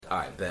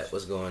Alright, bet.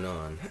 What's going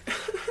on?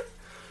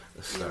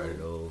 Let's start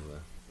it over.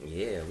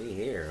 Yeah, we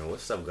here.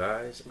 What's up,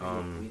 guys?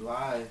 We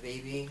live,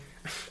 baby.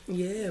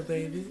 Yeah,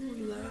 baby,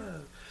 we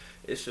live.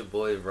 It's your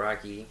boy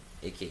Rocky,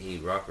 aka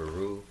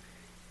Rockaroo,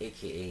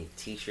 aka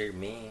T-shirt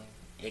man,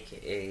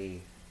 aka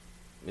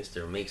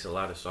Mr. Makes a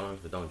lot of songs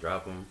but don't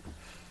drop them.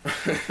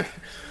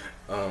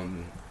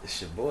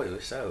 It's your boy.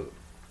 What's up?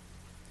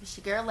 It's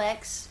your girl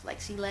Lex,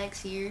 Lexi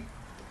Lex here.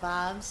 The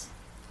vibes.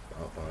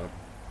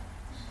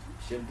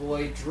 It's your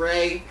boy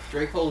Dre,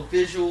 Draco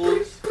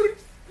Visuals. Click,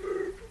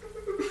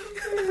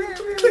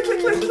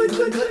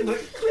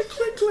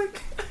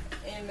 click.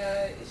 And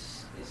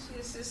it's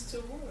your sister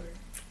Ward.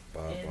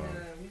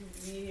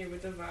 We here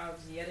with the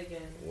vibes yet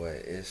again. What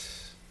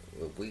is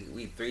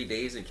we 3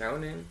 days and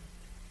counting?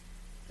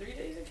 3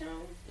 days of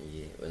count?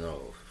 Yeah, well,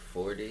 no,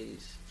 4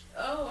 days.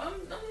 Oh,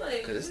 I'm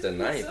like. Cause it's the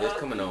 9th. It's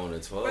coming on the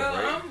 12th, Bro,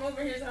 right? I'm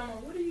over here talking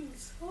about, what are you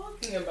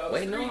talking about?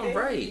 Wait, no, 3 I'm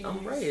right. days.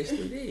 I'm right. It's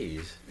 3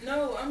 days.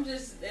 No, I'm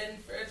just. And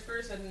at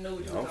first I didn't know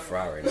what you were I'm talking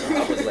fried about. right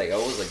now. I was like,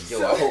 yo,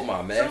 So- I hope my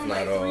so math I'm not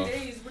like, off. 3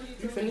 days. What are you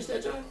You finished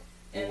that job?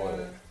 And,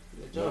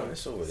 No,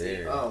 it's over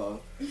there. Oh.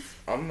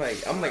 I'm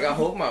like, I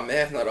hope my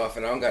math not off,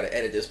 and I don't gotta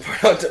edit this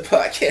part out the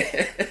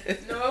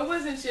podcast. no, it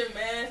wasn't your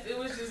math. It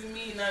was just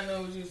me not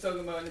knowing what you was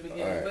talking about in the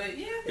beginning. Alright. But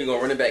yeah. We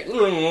gonna run it back.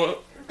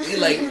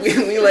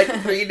 We like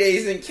 3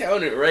 days and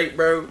counted, right,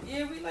 bro?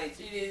 Yeah, we like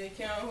 3 days and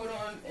count. Hold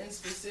on, in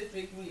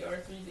specific, we are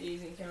 3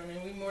 days and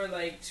counting. We more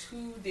like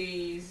 2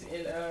 days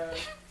and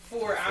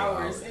 4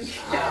 hours and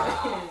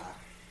counting.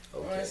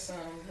 Okay. Or some,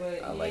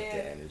 but I like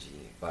that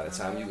energy. By the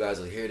time you guys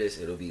will hear this,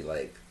 it'll be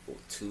like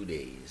 2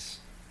 days.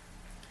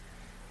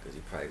 Because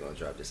you're probably going to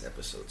drop this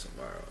episode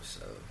tomorrow,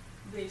 so.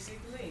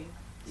 Basically.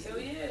 So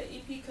yeah,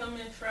 EP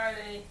coming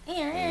Friday.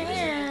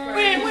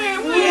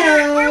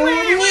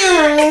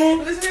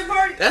 Listening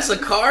party. That's a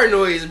car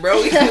noise,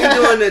 bro. We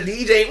doing the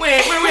DJ.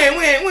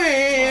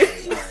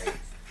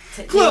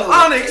 Club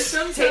Onyx.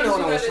 Sometimes Tay you know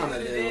what I was gotta trying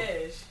do to the do.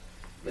 dash.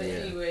 But Yeah.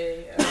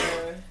 anyway,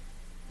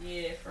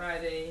 yeah,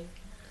 Friday.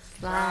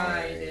 Fuck a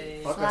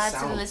Slide to the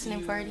sound.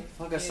 listening party.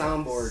 Fuck a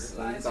soundboard.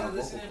 Slide You to got the vocal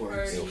listening cords.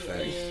 party Yo,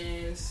 facts.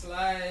 and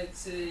slide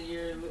to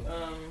your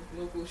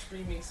local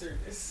streaming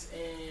service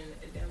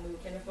and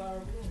download Cannon Flower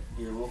Bloom.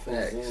 Your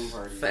vocal Zoom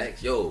party.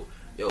 Facts. Yo,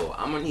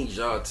 I'm gonna need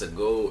y'all to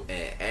go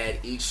and add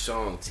each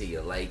song to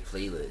your like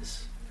playlist.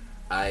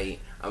 I'm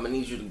gonna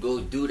need you to go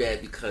do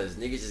that because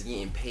niggas is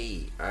getting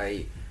paid.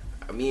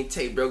 Me and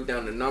Tay broke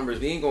down the numbers.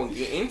 We ain't gonna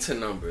get into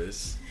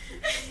numbers.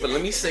 But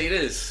let me say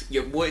this.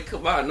 Your boy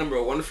come out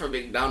 #1 for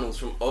McDonald's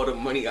from all the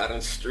money I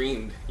done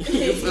streamed.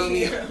 You feel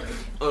me? Yeah.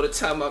 All the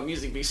time my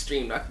music be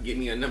streamed, I can get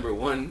me a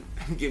 #1,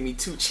 give me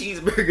 2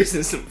 cheeseburgers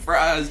and some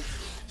fries.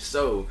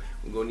 So,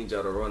 we're gonna need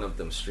y'all to run up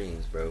them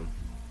streams, bro.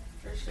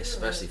 For sure.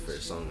 Especially for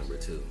song number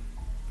 2.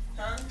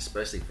 Huh?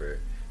 Especially for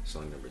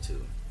song number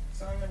 2.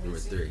 Song number Number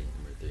 2. 3.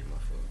 Number 3, my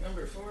fault.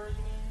 Number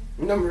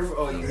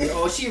 4, you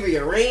mean? She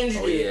rearranged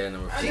Oh it. yeah,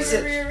 number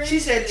 4. She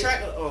said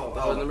track. That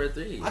was number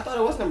 3. I thought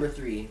it was number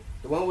 3.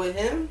 The one with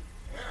him.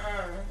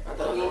 I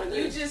thought it was number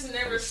 3. You just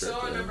never I'm saw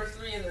tripping. number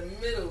 3 in the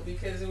middle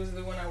because it was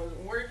the one I was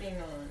working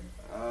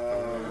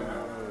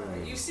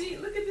on. You see,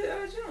 look at the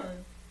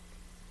John.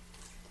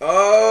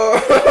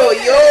 Oh,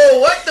 yo,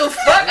 what the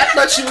fuck? I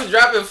thought you was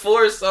dropping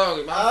 4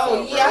 songs. My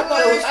fault, bro. I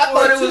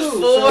thought it was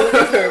 4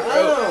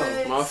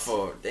 bro. My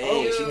fault.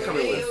 Dang, she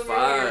coming with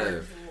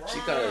 5. She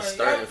kind of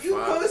starting 5,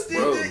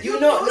 bro. You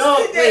know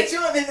that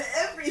joint and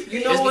everything.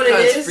 You know It's what it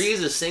because is? Free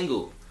is a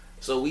single.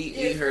 So we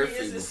heard Free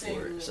Free is a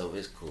before, single. so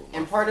it's cool.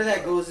 And part of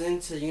that goes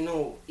into,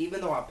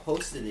 even though I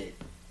posted it,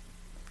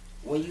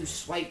 when you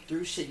swipe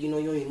through shit, you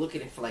only look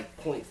at it for like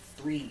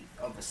 0.3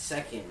 of a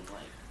second.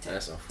 Like, tap,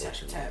 That's tap,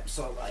 unfortunate. tap.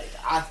 So, like,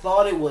 I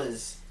thought it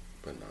was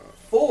But no.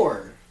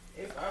 4.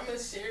 If I'm gonna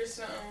share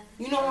something,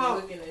 You know I'm how-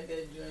 looking at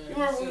that joint. You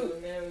remember So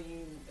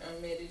now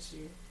I'm mad at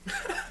you.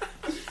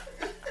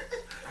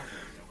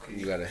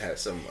 You gotta have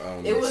some,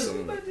 It was,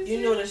 some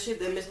the shit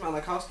that Miss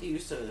Malakowski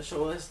used to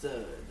show us,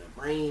 the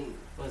brain,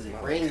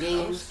 brain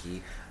games?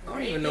 Malakowski. I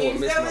don't even know what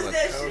Miss That was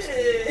that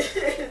Malakowski.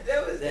 shit.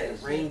 That was that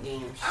That brain shit.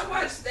 game I shit.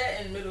 watched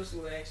that in middle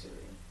school actually.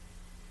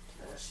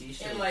 She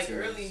showed In like it to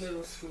early us.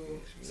 middle school.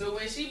 So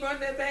when she brought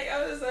that back,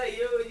 I was like,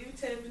 yo, you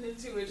tapping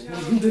into a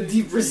childhood. The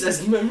deep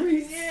recessed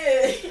memories.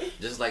 Yeah.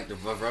 Just like the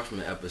Rough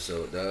Ruffman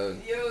episode, dog.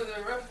 Yo, the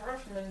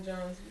Ruffman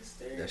Jones. You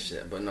scared. That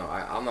shit. But no,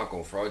 I'm not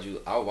gonna fraud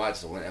you. I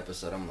watched the one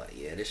episode. I'm like,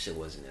 yeah, this shit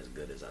wasn't as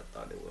good as I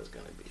thought it was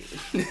gonna be.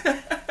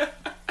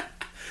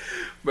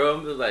 Bro,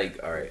 I'm just like,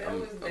 all right, That I'm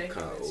was back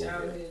kind of in the over it.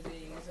 childhood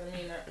days. I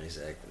mean,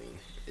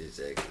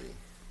 Exactly.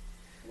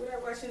 would I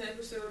watch an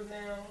episode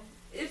now?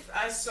 If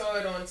I saw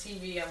it on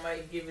TV, I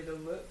might give it a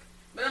look.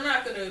 But I'm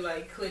not gonna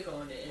like click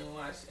on it and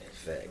watch it.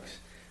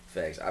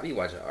 Facts. I be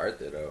watching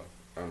Arthur though.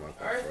 I'm not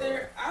gonna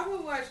Arthur, I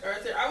would watch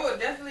Arthur. I would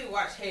definitely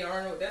watch Hey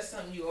Arnold. That's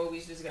something you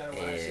always just gotta watch.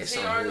 Yeah, 'Cause it's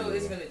Hey on Arnold Hulu.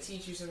 is gonna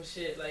teach you some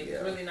shit. Like, Yeah.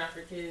 it's really not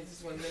for kids.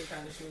 It's one of them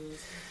kind of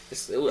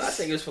shows. I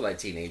think it was for like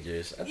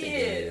teenagers. I think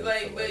Yeah,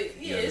 like, for,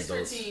 but yeah, young it's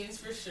adults. for teens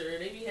for sure.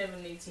 They be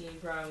having their teen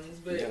problems.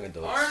 But Young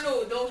adults.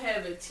 Arnold don't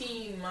have a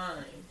teen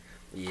mind.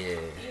 Yeah.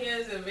 He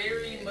has a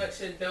very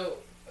much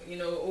adult,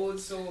 old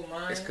soul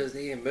mind. It's because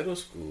they in middle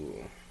school.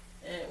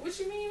 And what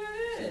you mean by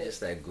He that?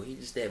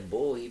 just that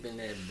boy. He been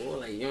that boy.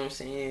 Like, you know what I'm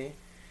saying?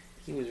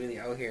 He was really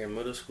out here in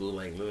middle school,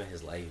 like, living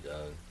his life,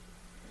 dog.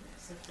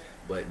 That's a fact.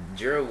 But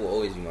Gerald will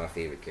always be my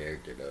favorite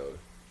character, though.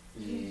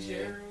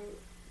 Gerald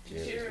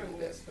Gerald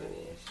was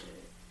funny as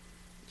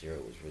shit.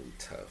 Gerald was really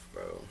tough,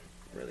 bro.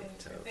 Really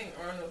tough. I think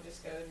Arnold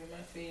just gotta be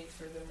my fave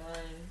for the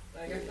mind.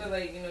 Like, I feel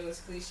like,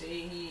 it's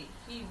cliche. He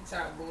the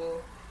top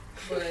bull,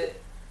 but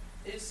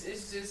it's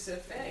just a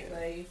fact.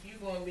 Like, if you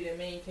gonna be the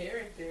main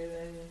character,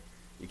 then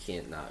You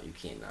can't not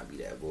be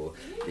that boy.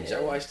 yeah. Did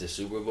y'all watch the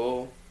Super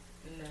Bowl?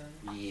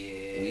 No.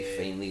 Yeah. We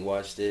faintly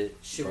watched it.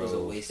 Shit Bro, was a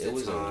waste of It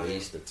was time. a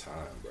waste of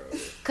time, bro.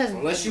 Because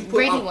Unless you put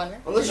Brady on- won, right?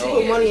 Unless you No,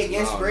 put money yeah,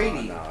 against no,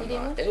 Brady. No, He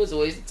didn't win? It was a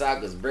waste of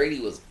time because Brady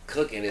was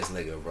cooking this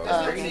nigga, bro.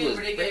 Oh, Brady okay. was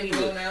Were they Brady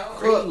getting was, blown out?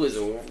 Brady was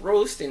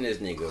roasting this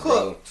nigga, bro.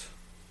 Cooked.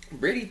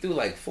 Brady threw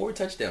like 4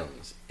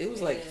 touchdowns. It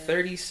was like Yeah.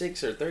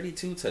 36 or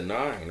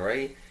 32-9,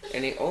 right?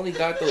 And they only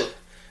got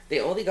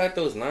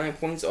those 9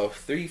 points off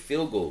 3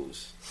 field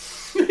goals.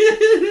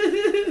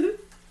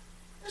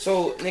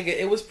 So, nigga,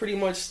 it was pretty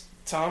much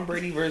Tom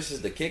Brady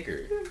versus the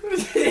kicker.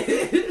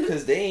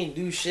 Because they ain't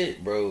do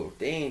shit, bro.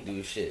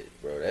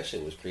 That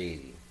shit was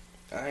crazy.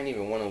 I didn't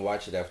even want to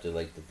watch it after,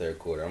 like, the third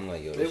quarter. I'm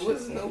like, yo, this There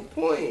was shit no funny.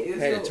 point. I It's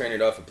had no- to turn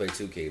it off and play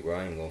 2K, bro.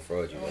 I ain't gonna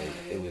fraud you. Oh, Like,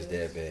 yeah, it was it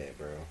that was. bad,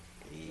 bro.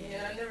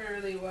 Yeah, I never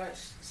really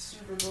watched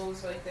Super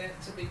Bowls like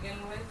that to begin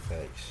with.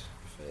 Facts.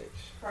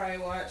 Probably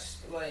watched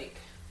like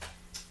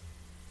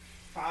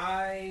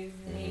 5,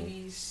 Mhm.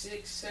 maybe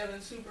 6,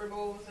 7 Super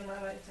Bowls in my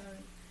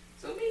lifetime.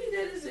 So maybe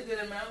that is a good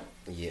amount.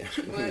 Yeah.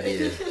 But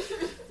Yeah.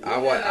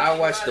 I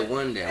watched the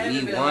one that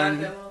we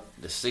won.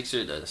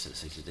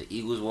 The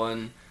Eagles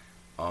won.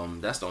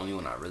 That's the only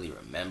one I really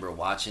remember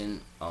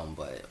watching.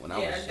 But when I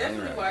Yeah, was I definitely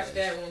younger, watched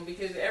that one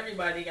because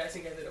everybody got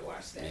together to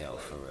watch that. Yeah, Like,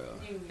 for real.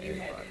 You had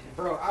Everybody. it.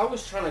 Bro, I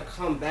was trying to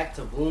come back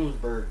to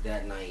Bloomsburg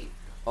that night.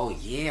 Oh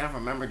yeah, I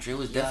remember Dre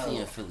was Yo.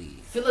 definitely in Philly.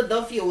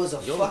 Philadelphia was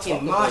a Yo, fucking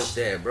talk about mosh.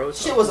 that, bro.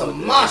 Shit Talk was a about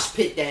that. mosh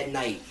pit that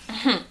night.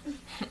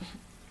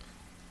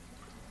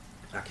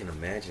 I can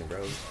imagine,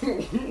 bro.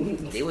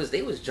 They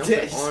was jumping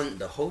Yes. on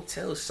the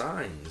hotel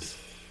signs.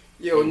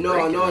 Yo, They no,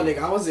 breaking no, them.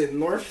 nigga. I was in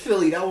North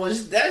Philly.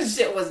 That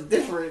shit was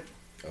different.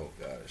 Oh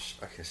gosh,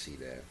 I can see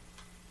that.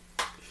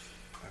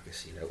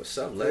 What's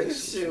up, Lex? That What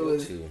shit you up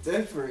was to?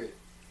 different.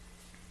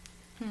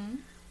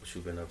 What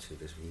you been up to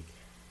this week?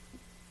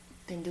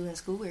 Been doing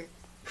schoolwork,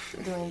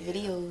 doing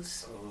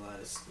videos. A lot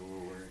of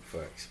schoolwork.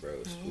 Fucks,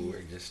 bro.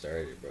 Schoolwork just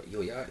started, bro.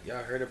 Yo,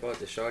 y'all heard about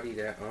the shawty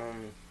that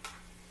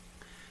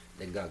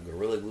got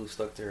Gorilla Glue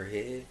stuck to her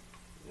head?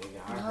 Nigga,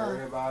 I No.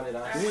 heard about it. I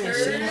I heard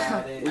heard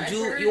about it. Would I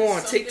you heard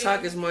on something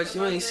TikTok as much?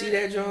 You about ain't see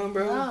that. that, John,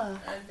 bro? Nah.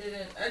 I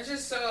didn't. I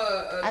just saw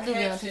a I do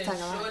be on caption. TikTok a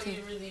lot, Shorty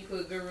too. really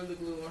put Gorilla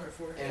Glue on her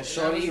forehead. And I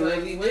Shorty was like,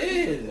 really what?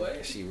 did.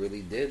 What? She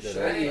really did that.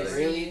 Shorty I didn't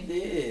really see.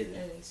 did. I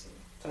didn't see.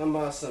 Talking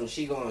about some,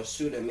 she gonna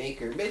sue the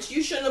maker. Bitch,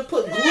 you shouldn't have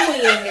put glue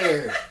in your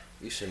hair.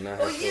 You should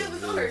not Oh have yeah, put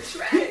with glue. all her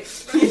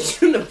tracks. You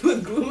shouldn't have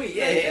put glue in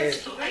your hair.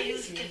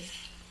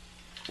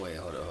 Wait,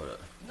 hold up.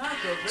 Not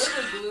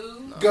Gorilla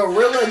Glue.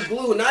 Gorilla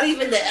glue, not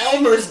even the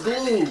Elmer's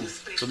glue.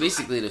 So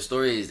basically, the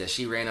story is that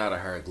she ran out of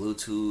her glue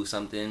too,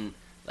 something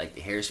like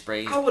the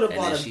hairspray. I would've and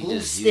bought then a she glue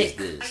just stick.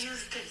 used this.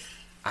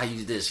 I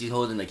used this. She's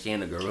holding a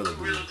can of Gorilla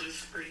Glue.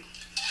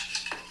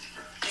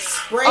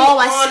 Spray Oh,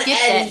 I on skipped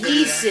that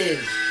video.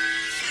 adhesive.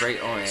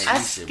 Straight on I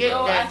adhesive, skipped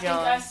bro. I that, think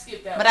John. I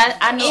skipped that. But one.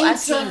 I know I Into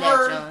seen her-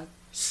 that, John.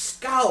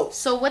 Scalp.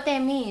 So what that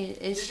mean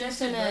is Did that she's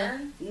shit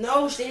gonna. burn?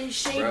 No, they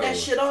shaved Bro. that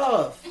shit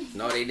off.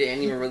 No, they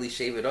didn't even really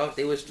shave it off.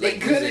 They was They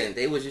like couldn't.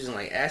 they was using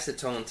like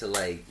acetone to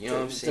like, you know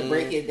what I'm To saying?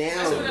 break it That's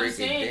down. To what I'm break it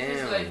saying. 'Cause,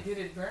 down. like, did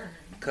it burn?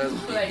 Cause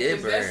it Like,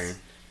 did 'cause burn.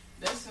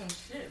 That's some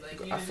shit. Like,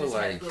 you I just feel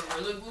had like-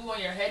 Gorilla Glue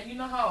on your head. You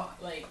know how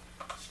like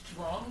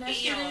strong that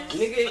shit is.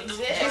 Nigga,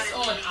 Just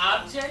on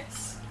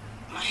objects.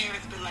 My hair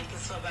has been like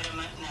this for about a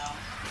month now.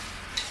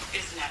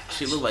 It's not my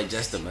She looked like choice.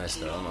 just a mess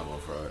though. I'm not gonna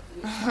fraud.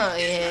 Oh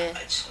yeah. My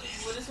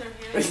choice. What is her hair?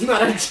 it's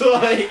not a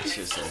toy.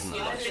 She says You no.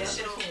 know, this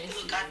shit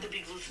will got to be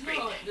glue spray.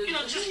 No, You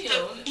know, the just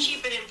video. to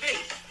keep it in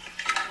place.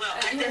 Well,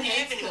 I Her didn't hair's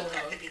have any cut more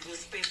got off. to be glue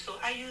spray, so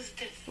I used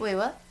this. Wait,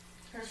 what?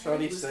 Her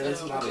Shorty hair was said it's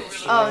cut not a off.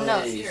 choice. Oh,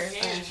 no. See her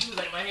hair. and She was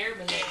like, my hair been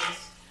like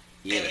this.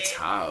 Yeah, the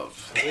top.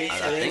 They I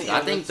said it's think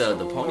not a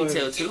the toy.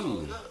 ponytail You too.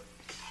 look,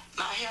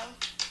 my hair,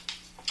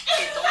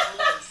 it don't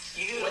move.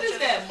 You What is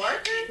that,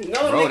 marker?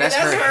 No, Bro, nigga, that's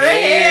that's her her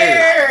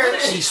hair. hair.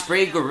 She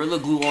sprayed Gorilla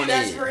Glue on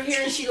That's it. her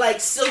hair, and she like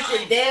silked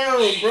it down,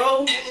 bro.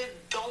 And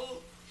it don't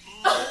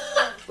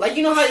move. Like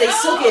you know how they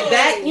silk it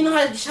back. You know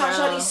how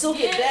Shawty silk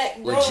it Yeah. back,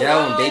 bro. With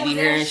gel and Oh, baby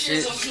that hair and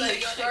shit. looks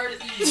like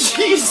Sharpie.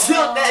 She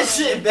silked that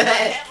shit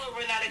back. Ever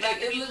run out of Like got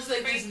to it be looks glue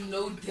like spray? there's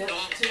no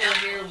depth to her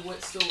hair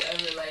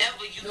whatsoever. Like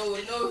Ever use no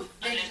this.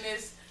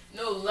 thickness,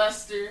 no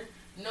luster,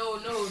 no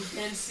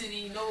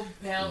density, no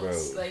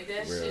bounce. Bro, like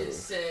that bro. shit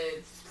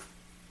said.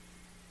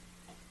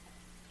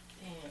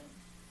 Damn.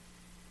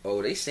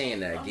 Oh, they saying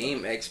that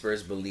game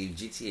experts believe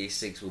GTA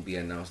 6 will be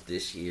announced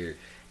this year,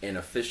 and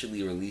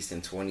officially released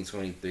in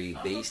 2023,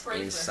 I'ma based pray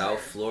in for South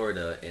her.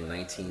 Florida in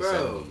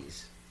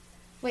 1970s.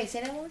 Wait,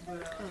 say that one more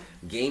time. Oh.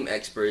 Game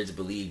experts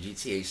believe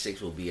GTA 6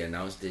 will be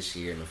announced this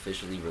year and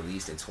officially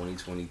released in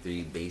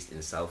 2023, based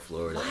in South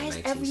Florida Why in is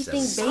 1970s. everything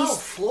based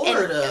South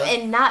Florida?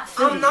 and not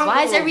Philly? I'm not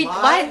Why is gonna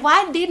lie.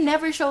 why they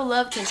never show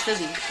love to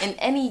Philly in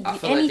any I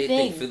feel like they anything?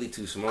 think Philly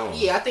too small.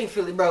 Yeah, I think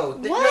Philly, bro.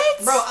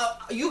 What? Bro,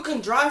 you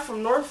can drive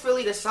from North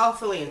Philly to South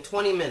Philly in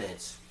 20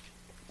 minutes.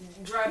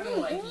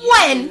 Driving like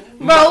When,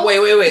 bro?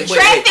 Wait.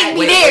 Traffic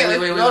be there.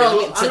 Wait.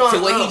 No, To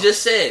what no. he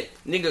just said,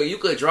 nigga, you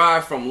could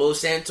drive from Los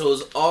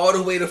Santos all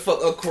the way to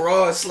fuck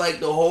across like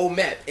the whole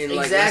map in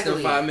like less than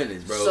Exactly. 5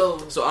 minutes, bro.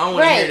 So I don't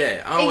want to Right. hear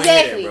that. I don't want to hear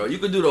Exactly. that, bro. You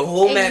could do the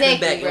whole map and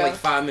Exactly, back in bro. like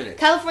 5 minutes.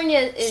 California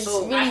is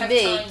So, I really have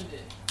big, timed it.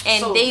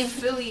 and so they've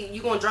Philly,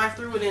 you gonna drive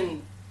through it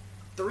in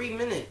 3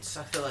 minutes?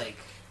 I feel like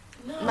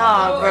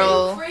Nah,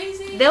 bro. Are you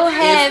crazy? They'll Like,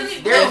 have-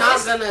 Philly- they're bro, not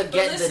listen, gonna but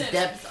get listen, the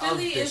depth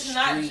Philly of the is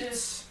not streets.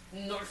 just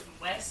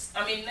northwest.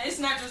 I mean, it's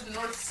not just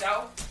north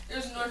south.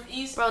 There's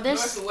northeast, Bro,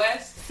 there's-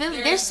 northwest.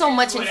 Philly. There's so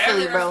much in whatever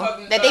Philly, the bro,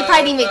 fucking, that they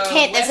probably even uh,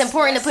 can't. That's west-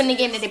 important to put in the west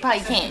game that they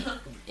probably is. can't.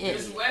 Yeah.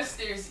 There's west.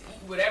 There's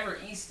whatever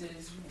east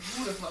is.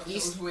 Who the fuck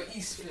East- knows where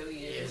East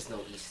Philly is? There's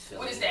no East Philly.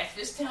 What is that?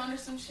 Fishtown or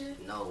some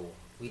shit? No,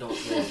 we don't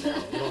claim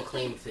that. We don't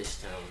claim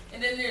Fishtown.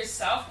 And then there's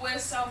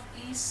southwest,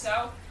 southeast,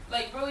 south.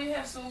 Like, bro, you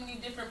have so many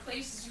different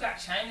places. You got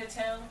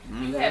Chinatown.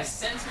 You have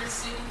Center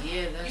City.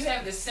 Yeah, that's. You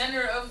have the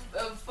center of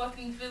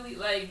fucking Philly.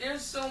 Like,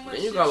 there's so much.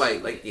 Then you got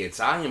like the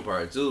Italian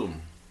part too,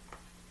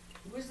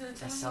 Where's the That's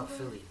Italian South part?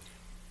 Philly.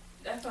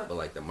 I thought. but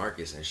like the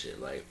markets and shit,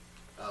 like.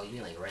 Oh, you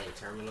mean like Ryan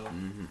Terminal? Yeah, No,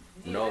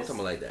 I'm that's- talking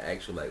about like the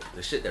actual like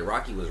the shit that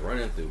Rocky was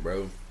running through,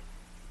 bro.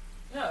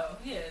 No,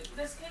 yeah,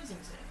 that's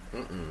Kensington.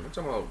 I'm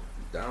talking about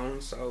down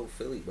south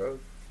Philly, bro.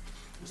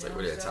 It's like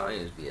where the Down south?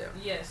 Italians be at.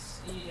 Yes,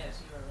 you are right.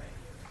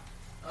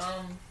 You're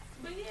right.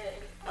 But yeah,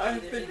 I either-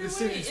 think either the way,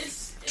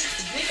 city's-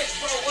 it's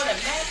bigger. Bro, on a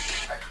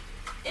map,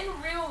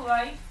 in real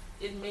life,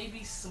 it may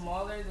be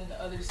smaller than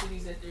the other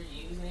cities that they're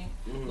using,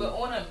 Mhm. but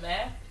on a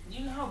map,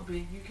 you know how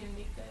big you can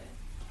make that.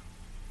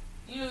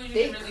 You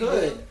They can really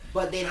could, do.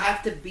 but they'd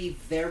have to be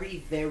very,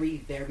 very,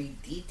 very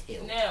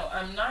detailed. Now,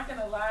 I'm not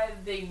gonna lie,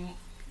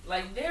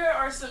 like there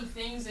are some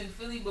things in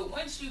Philly, but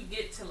once you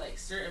get to like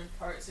certain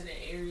parts of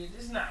the area,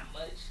 there's not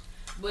much.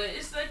 But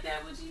it's like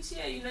that with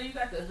GTA. You know, you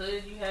got the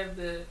hood, you have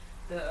the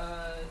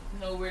you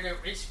know, where the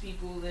rich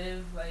people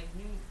live. Like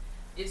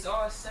it's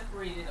all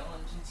separated on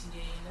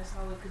GTA, and that's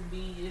how it could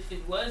be if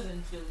it was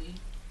in Philly.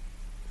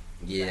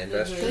 Yeah, Like,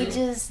 that's They true.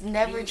 just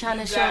never You- trying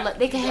to you show got- love.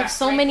 They can you have got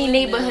so many Franklin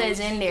neighborhoods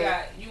Mills, in you there.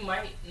 got- you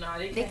might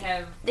they They can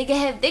have.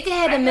 They can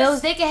have the I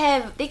mills. guess-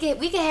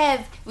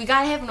 We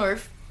gotta have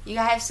North. You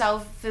gotta have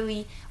South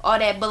Philly, all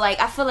that. But like,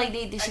 I feel like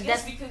they I should.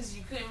 guess That's because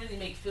you couldn't really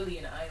make Philly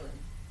an island.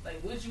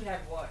 Like, would you have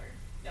water?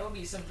 That would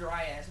be some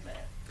dry ass map.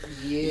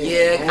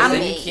 Yeah, because I then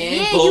mean, you can't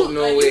yeah, boat you-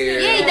 nowhere.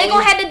 yeah, they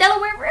gonna have the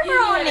Delaware River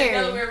Yeah, on the there.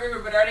 Delaware River,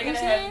 but are they gonna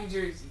You have know New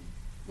Jersey?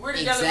 Where the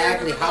Exactly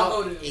Delaware River how.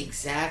 gonna go to?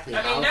 Exactly.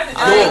 I mean, not the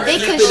how- Delaware they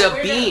River, could- but keep it a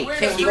where beam. where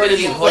Keep the- it where a the-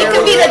 beam. It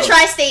could be the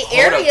tri-state Hold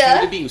up, area.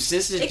 keep the beam.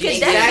 Since it's It could GTA,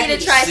 definitely be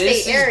the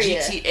tri-state since area.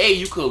 it's GTA,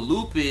 you could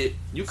loop it.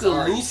 You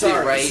could loop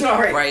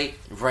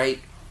it right,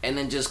 and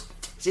then just.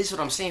 This is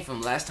what I'm saying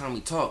from last time we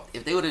talked.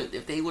 If they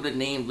would have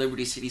named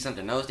Liberty City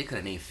something else, they could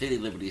have named Philly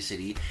Liberty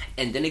City,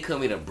 and then they could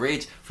have made a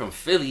bridge from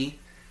Philly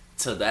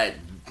to that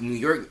New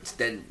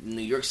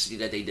York City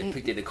that they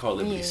depicted to call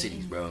Liberty Yeah.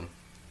 Cities, bro.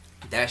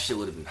 That shit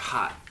would have been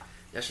hot.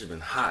 That should have been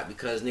hot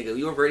because nigga,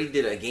 you already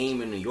did a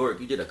game in New York.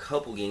 You did a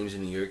couple games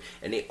in New York,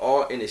 and they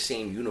all in the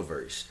same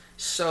universe.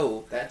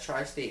 So That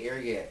tri-state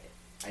area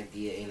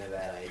idea ain't a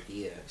bad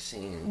idea.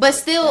 saying, But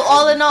still, That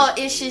all would in be all,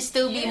 good. it should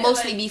still be Yeah,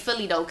 mostly like, be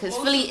Philly though, because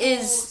multiple Philly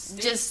is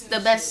states just the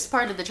and best shit.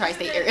 part of the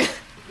tri-state area.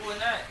 Well,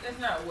 that's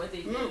not what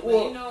they did. But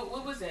well- you know,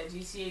 what was that?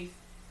 GTA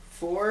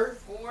 4.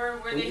 4,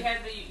 where they had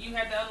you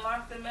had to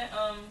unlock the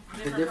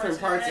different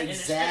parts, of the map, and the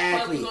strip club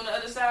exactly. was on the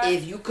other side.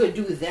 If you could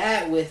do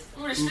that with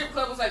Remember the strip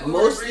club was like over the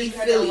mostly bridge, you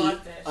had to Philly,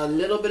 unlock that. a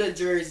little bit of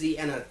Jersey,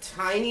 and a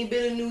tiny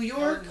bit of New I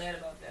York, was mad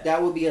about that.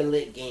 that would be a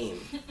lit game.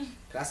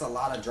 That's a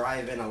lot of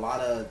driving, a lot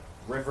of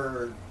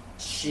river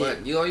shit.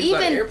 but you always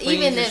got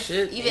airplanes and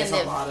shit. It's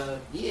a lot of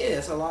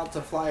it's a lot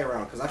to fly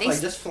around because I They feel like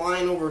s- just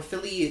flying over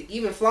Philly,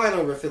 even flying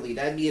over Philly,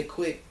 that'd be a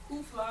quick.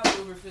 Who flies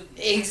over Philly?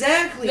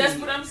 Exactly. That's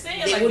what I'm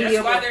saying. They Like wouldn't be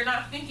that's why able- they're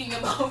not thinking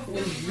about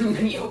Philly for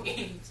video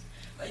games.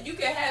 Like you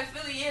can have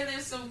Philly, yeah,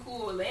 there's some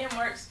cool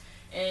landmarks,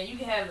 and you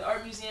can have the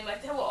art museum.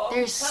 Like that will all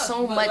There's be tough,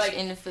 so but, much like,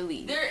 in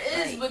Philly. There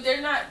is, Like, but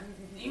they're not.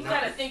 You No.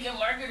 gotta think in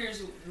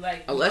marketers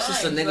like Unless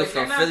it's a minds. nigga Like, from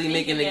they're not Philly thinking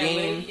making the that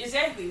game. way.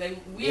 Exactly.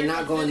 Like They're we're not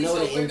from gonna Philly, know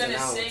so the we're ins gonna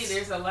and say outs.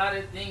 there's a lot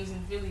of things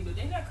in Philly, but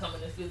they're not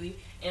coming to Philly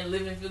and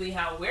live in Philly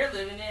how we're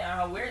living it,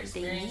 how we're they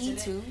experiencing need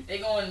it. to. They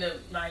going to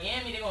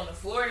Miami, they going to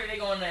Florida, they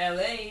going to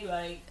LA.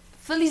 Like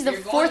Philly's the You're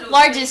going fourth to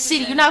largest places city.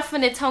 that- You're not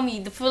finna tell me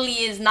the Philly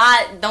is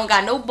not don't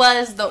got no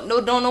buzz. Don't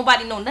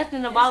nobody know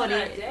nothing about it's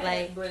not it. that,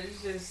 like but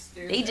it's just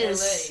there's they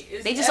just LA.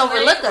 It's they just LA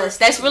overlook or us.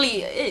 That's Philly.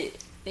 really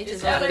it. They It's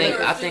just LA I think-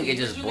 or I Philly. think it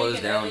just Would you boils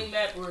make an down- LA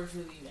map or a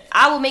Philly map?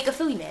 I will make a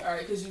Philly map.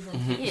 Alright, because you're from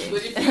Mhm. Philly. Yeah.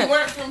 But if you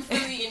weren't from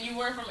Philly and you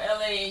weren't from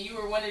LA and you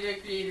were one of the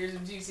creators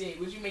of GTA,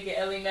 would you make an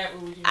LA map or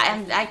would you make a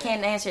Philly I map?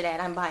 can't answer that.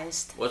 I'm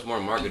biased. What's more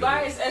You marketable?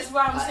 bias, that's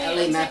why I'm saying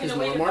LA I'm map taking is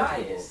away more the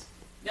marketable. bias.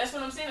 That's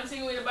what I'm saying. I'm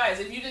taking away the bias.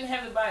 If you didn't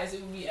have the bias,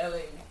 it would be LA.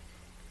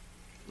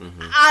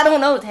 I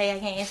don't know, Tay. I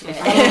can't answer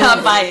that.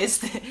 I'm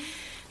biased.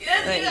 You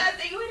Like- gotta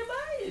take away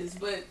the bias.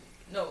 But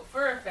no,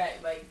 for a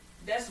fact, like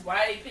that's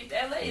why they picked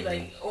LA,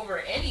 like over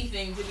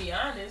anything. To be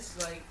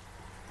honest, like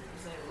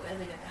it's like well,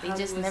 they got the They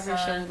just Hollywood never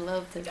sign, showed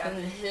love to they got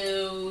the Philly.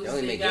 hills. They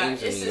only make got,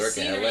 games in it's New the York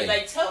and scenery. LA.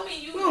 Like tell me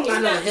you. We don't got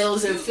you no not-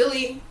 hills in you-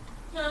 Philly.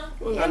 Huh?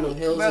 We don't got no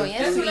hills Bro, in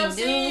yes That's Philly. what we I'm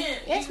do. saying.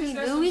 Yes You we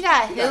got do. some- We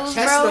got We got hills,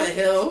 Chestnut bro.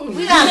 Hill.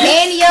 We got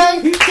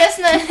Manioc,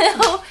 Chestnut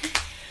Hill.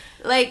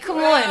 Like, come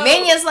Well, on,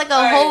 Mania's like a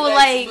alright, whole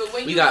like. but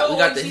when We you got- go we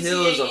got on the GTA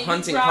hills of and you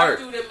Hunting drive Park.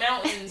 through the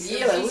mountains.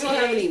 Yeah, of like, we don't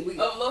have any- GTA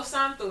of Los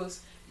Santos.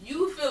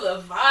 You feel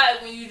a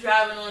vibe when you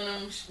driving on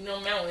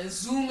them mountains,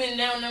 zooming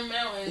down them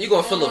mountains. You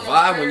gonna feel a going on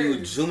vibe them when you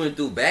curves. zooming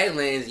through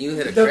Badlands and you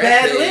hit a The crackhead.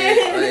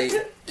 Badlands.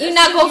 Like, You're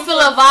not gonna feel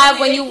a vibe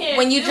when you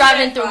can't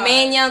driving feel through that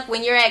vibe. Manioc,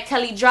 when you're at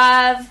Kelly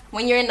Drive,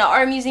 when you're in the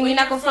art museum. When You're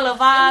not gonna from feel a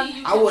vibe. Philly,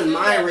 you I can wouldn't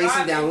feel mind that racing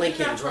vibe. down When Lincoln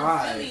you're not from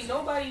Drive.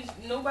 Philly,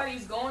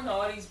 nobody's going to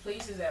all these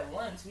places at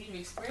once. We've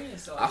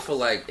experienced all I this. feel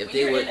like if When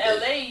they you're would, in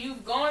LA,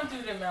 you've gone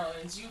through the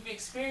mountains. You've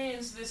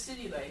experienced the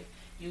city life.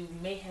 You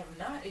may have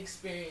not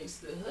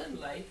experienced the hood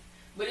life,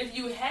 but if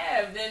you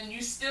have, then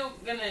you still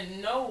gonna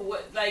know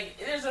what. Like,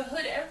 there's a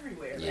hood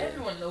everywhere. Yeah.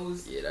 Everyone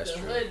knows Yeah, that's the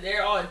true. hood.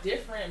 They're all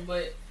different,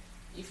 but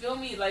you feel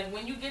me? Like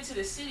when you get to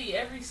the city,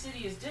 every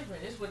city is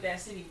different. It's what that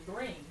city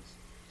brings.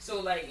 So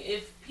like,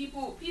 if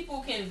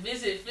people can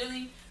visit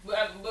Philly,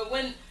 but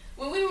when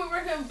we were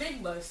working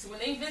Big Bus, when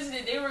they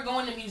visited, they were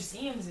going to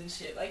museums and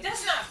shit. Like,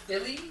 that's not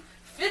Philly.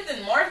 Fifth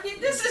and Market,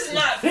 this is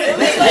not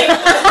Philly.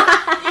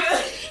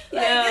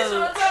 Like, that's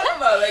what I'm talking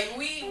about. Like,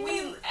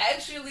 we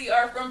actually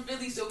are from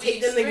Philly, so we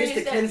Take them niggas experience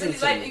to that Philly.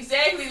 Kensington. Like,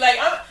 exactly. Like,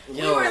 we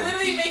Yo. were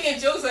literally making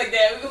jokes like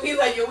that. We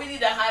like, yo, we need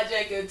to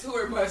hijack a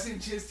tour bus and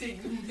just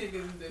take them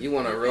niggas. you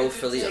want a real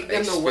Philly Take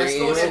them to West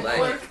experience,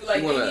 Coast.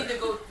 like, you they wanna, need to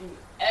go through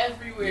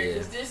everywhere Yeah.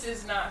 because this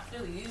is not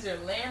Philly. These are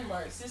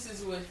landmarks. This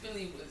is what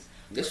Philly was.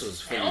 this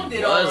was Philly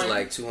founded was on.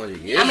 like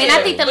 200 years I mean, ago.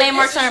 I think the But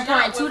landmarks this are is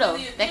not important too, what though.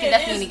 Philly is. That can Yeah,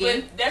 definitely it be is,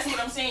 good. but that's what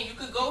I'm saying. You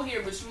could go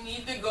here, but you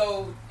need to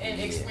go and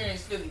Yeah.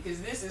 experience Philly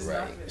because this is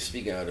not Right. Philly.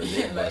 Speaking of the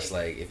big bus,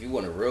 like if you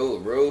want a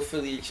real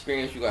Philly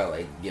experience, you gotta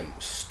like get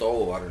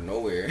stole out of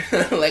nowhere,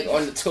 like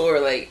on the tour.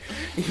 Like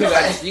you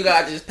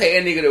gotta just pay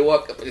a nigga to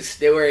walk up and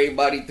stare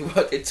everybody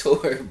throughout the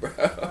tour, bro.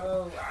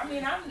 Bro, I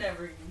mean, I've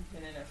never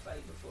been in a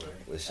fight before.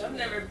 Listen, I've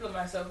never man. put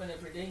myself in a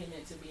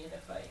predicament to be in a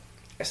fight.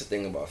 That's the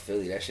thing about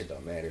Philly. That shit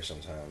don't matter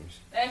sometimes.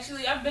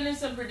 Actually, I've been in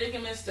some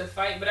predicaments to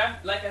fight, but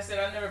like I said,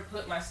 I never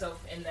put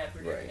myself in that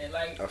predicament.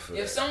 Right. I Like, feel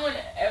if that. someone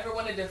ever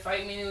wanted to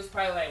fight me, and it was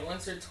probably like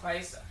once or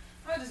twice,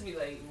 I'd just be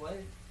like, what?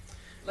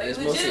 Like, It's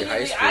mostly high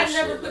legitimately, school I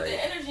never shit, put like-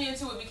 the energy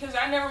into it because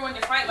I never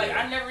wanted to fight. Like,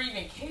 Yeah. I never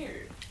even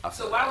cared. I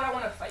feel So why that. would I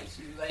want to fight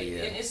you? Like,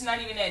 Yeah. and it's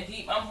not even that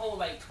deep. I'm whole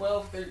like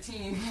 12,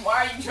 13.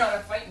 Why are you trying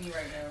to fight me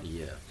right now?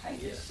 Yeah, Type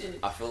yeah. this shit.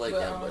 I feel like But,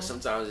 that, but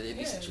sometimes it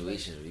be yeah,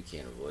 situations where you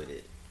can't avoid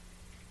it.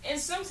 In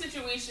some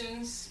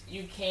situations,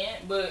 you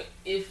can't, but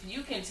if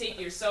you can take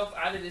yourself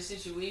out of the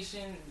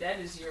situation, that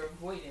is your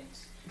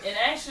avoidance. And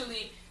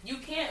actually, you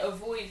can't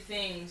avoid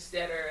things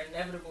that are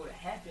inevitable to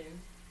happen.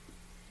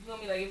 You know what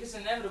I mean? Like, if it's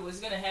inevitable, it's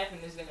going to happen,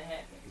 it's going to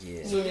happen.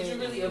 Yeah. So did you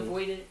really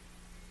avoid it?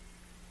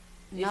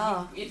 If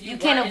No, if you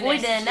weren't can't in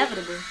avoid that the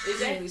inevitable.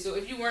 Exactly. So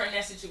if you weren't in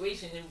that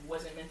situation, it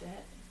wasn't meant to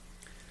happen.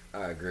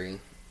 I agree.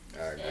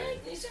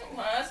 These are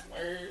wise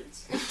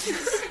words.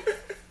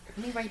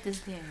 Let me write this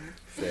down.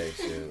 Facts,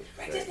 yo.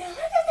 Write this Facts. down,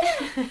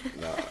 write this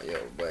down. Nah, yo,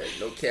 but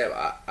no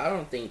cap. I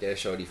don't think that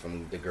shorty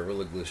from the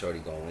Gorilla Glue shorty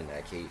gonna win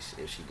that case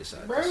if she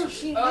decides. Bro, to sue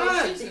she it. Oh,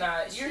 not. she's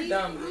not. You're She's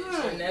dumb, bitch.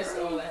 not, And that's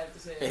bro. all I have to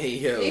say. Hey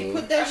yo, They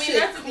put that I mean, shit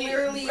not to be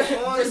clearly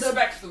on the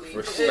respectfully.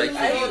 Respectfully.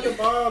 on the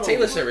bottle.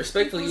 Taylor said,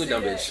 respectfully, you a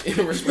People dumb say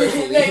bitch.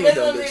 Respectfully, Like, you a that's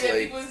dumb what I'm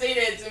saying. bitch. Like, People say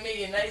that to make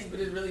it nice, but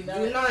it's really not.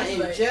 Do not Like,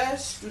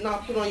 ingest. Do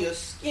not put on your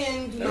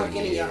skin. Do not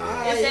get in your Yeah.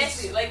 eyes. It's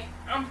actually like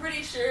I'm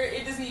pretty sure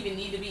it doesn't even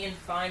need to be in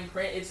fine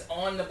print. It's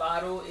on the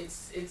bottle.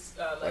 It's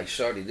like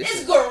shorty, this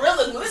it's is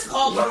Gorilla Glue. It's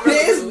called Gorilla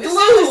It's Glue. glue. It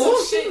sounds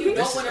like some shit you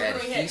This don't want to is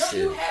put in your hair. No, adhesive.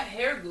 you have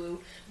hair glue,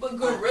 but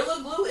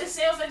Gorilla Glue. It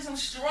sounds like some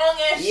strong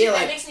ass Yeah, shit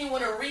like- that makes me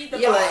want to read the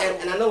Yeah, like, bottle.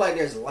 and I know like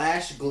there's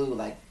lash glue.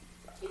 Like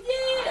Yeah,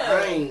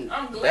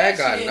 I'm glad that she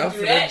got didn't nothing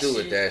do to that do shit.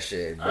 with that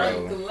shit,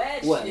 I'm bro.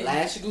 glad she what didn't.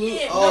 lash glue?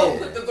 Yeah, Oh,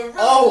 no, put the Gorilla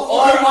Oh, Glue oh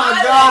on her my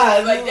eyelids.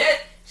 God. Like that.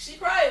 She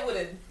probably would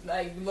have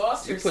like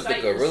lost You her put the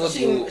sight or Gorilla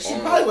something. Glue she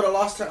on. probably would have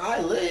lost her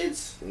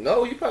eyelids.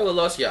 No, you probably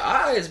lost your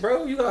eyes,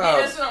 bro. You Yeah,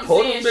 gotta that's what I'm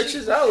pull them saying.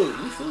 bitches out.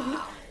 You feel me?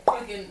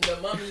 Fucking the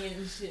mummy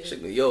and shit. She,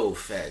 yo,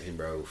 facts,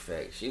 bro,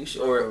 facts.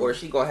 Or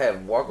she gonna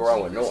have walk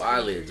around with no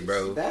eyelids,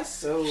 bro. That's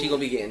so. She gonna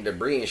be getting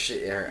debris and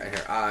shit in her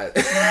eyes.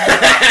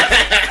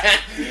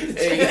 Yo,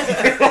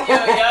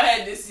 y'all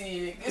had to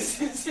see it.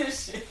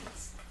 This shit.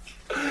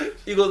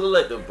 She gonna look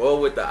like the boy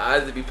with the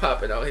eyes that be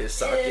popping out his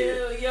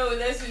socket. Yo,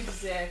 that's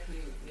exactly.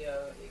 Yo,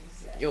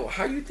 exactly. Yo,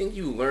 how you think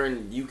you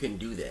learn you can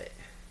do that?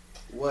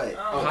 What?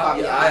 Oh, Pop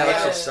your yeah, eye yeah.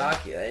 out your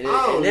socket. And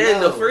I don't then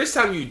know. the first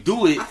time you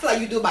do it, I feel like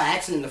you do it by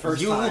accident the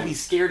first you time. will be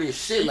scared as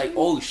shit. Like,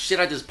 oh shit,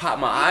 I just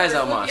popped my eyes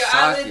out my Your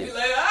eyelid be socket.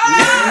 like,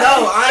 ah!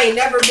 No, I ain't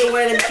never been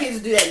one of them kids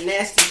to do that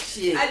nasty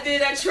shit. I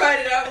did. I tried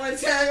it out one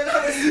time and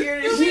I was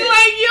scared as You be shit.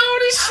 like, yo,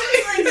 this I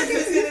shit. was like,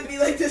 this is gonna be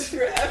like this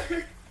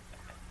forever.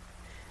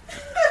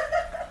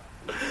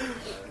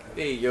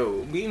 Hey,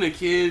 yo, being a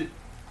kid,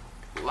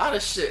 a lot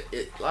of shit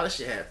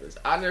happens.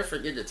 I'll never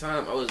forget the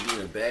time I was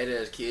being a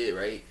badass kid,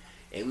 right?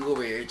 And we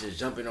over here just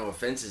jumping on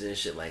fences and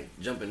shit, like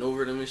jumping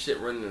over them and shit,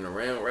 running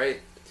around, right?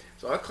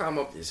 So I climb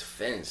up this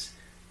fence.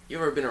 You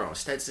ever been around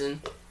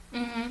Stetson?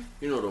 Mhm.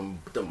 You know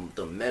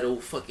the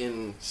metal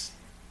fucking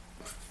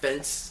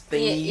fence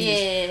thingies?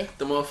 Yeah.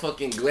 The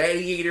motherfucking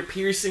gladiator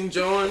piercing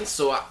joints.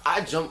 So I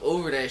jump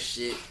over that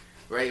shit,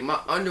 right? My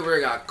underwear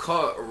got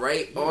caught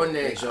right on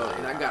that joint,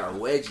 and I got a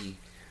wedgie.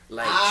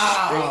 Like,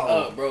 straight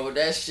Ow. up, bro.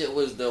 That shit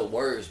was the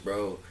worst,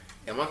 bro.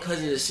 And my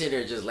cousin just sitting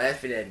there just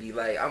laughing at me.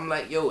 Like, I'm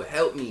like, yo,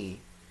 help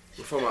me.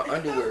 Before my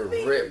underwear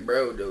ripped,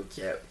 bro. No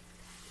cap,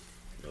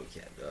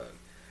 dog.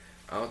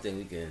 I don't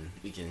think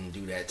we can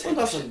do that type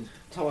of shit.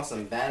 Talk about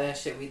some badass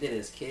shit we did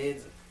as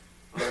kids.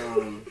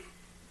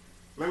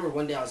 Remember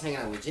one day I was hanging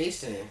out with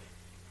Jason,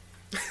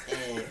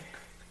 and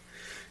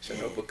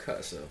Shut up,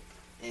 Picasso.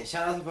 and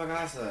shout out to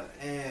Bagasa,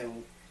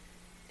 and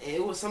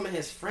it was some of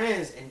his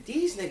friends, and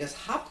these niggas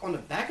hopped on the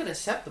back of the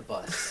SEPTA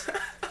bus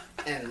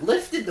and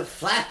lifted the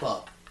flap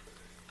up.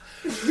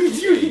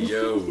 Hey,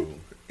 yo.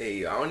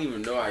 Hey, I don't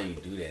even know how you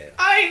do that.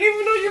 I didn't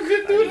even know you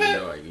could I do didn't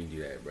that. know how you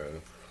do that, bro.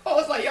 I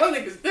was like, y'all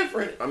niggas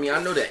different. I mean,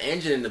 I know the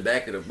engine in the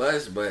back of the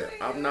bus, but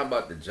I'm not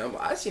about to jump.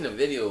 I seen a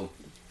video.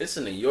 It's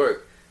in New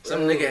York.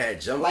 Some nigga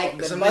had jumped. Like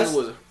the some bus- nigga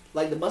was.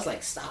 Like the bus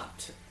like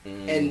stopped,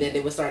 Mm. and then they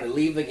was starting to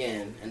leave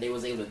again, and they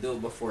was able to do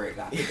it before it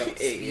got picked up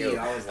to Hey, speed. yo,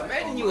 I was like,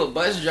 imagine oh you my a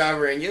bus gosh.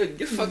 driver and you're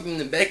fucking in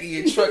the back of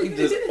your truck, you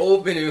just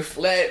open and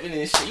flapping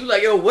and shit. You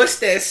like, yo, what's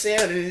that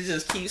sound? And it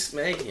just keeps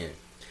smacking.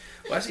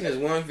 Well, I seen this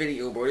one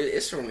video, bro.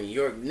 It's from New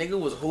York. Nigga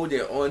was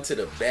holding on to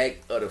the back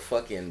of the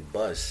fucking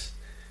bus.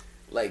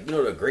 Like, you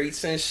know, the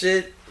grates and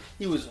shit?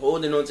 He was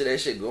holding on to that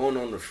shit going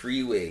on the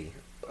freeway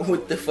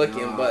with the fucking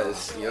nah.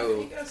 bus. I Yo,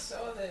 think I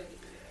saw that.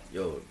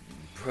 yo,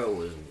 bro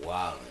was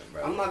wildin',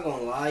 bro. I'm not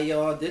gonna lie,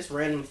 y'all. This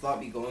random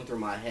thought be going through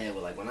my head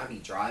with like when I be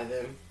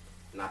driving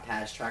and I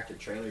pass tractor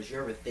trailers. You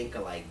ever think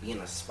of like being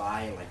a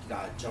spy and like you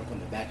gotta jump on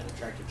the back of the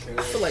tractor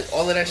trailer? I feel like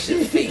all of that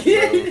shit fake,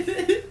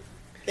 bro.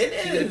 It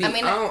is. I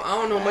mean, I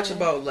don't know much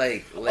about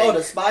like Oh,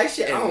 the spy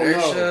shit. I don't know.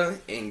 inertia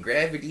and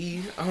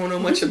gravity. I don't know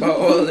much about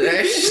all of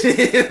that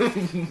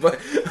shit, but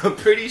I'm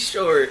pretty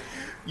sure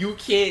you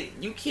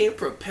can't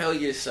propel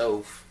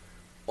yourself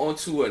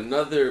onto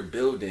another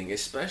building,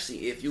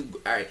 especially if you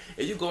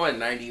going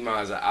 90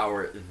 miles an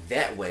hour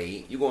that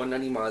way, you going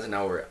 90 miles an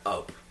hour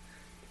up,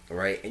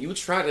 right? And you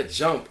try to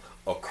jump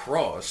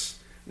across,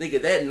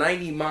 nigga, that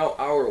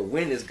 90-mile-an-hour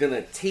wind is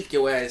gonna take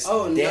your ass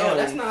Oh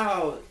down.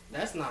 no,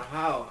 that's not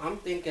how. I'm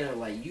thinking of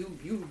like you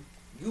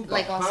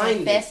Like on behind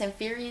some it. Fast and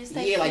Furious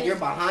type Yeah, like shit? you're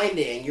behind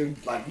it and you're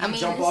like you I mean,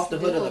 jump it's off the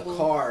hood of the doable.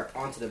 car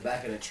onto the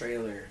back of the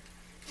trailer.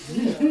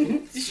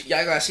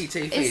 Y'all gotta see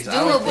Tay face. It's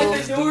I don't think doable.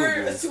 it's The door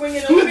doable.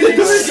 swinging open and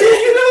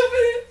swinging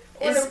open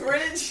on It's- a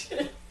bridge.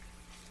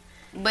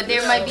 But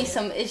there might be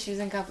some issues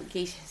and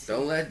complications.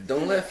 Don't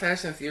let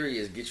Fast and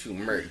Furious get you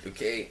murked,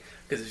 okay?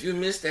 Because if you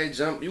miss that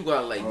jump, you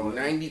got like Oh,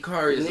 90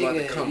 cars about to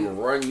nigga, come you-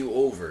 run you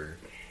over,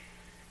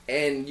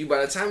 and you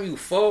by the time you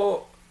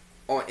fall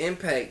on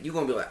impact, you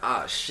gonna be like,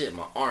 ah shit,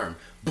 my arm,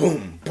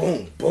 boom,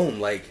 boom, boom,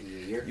 like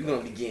Yeah, you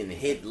gonna be getting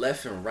hit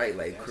left and right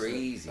like That's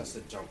crazy. That's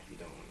the jump you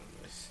don't want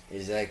to miss.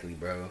 Exactly,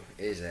 bro.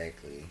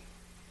 Exactly.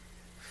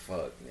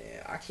 Fuck,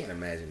 man. I can't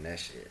imagine that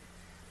shit.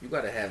 You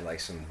gotta have like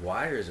some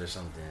wires or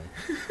something.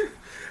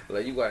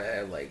 Like you gotta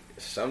have like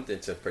something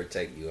to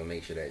protect you and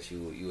make sure that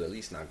you at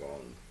least not gonna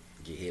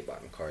get hit by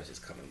them cars that's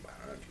coming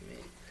behind you,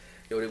 man.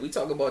 Yo, did we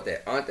talk about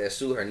that aunt that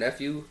sued her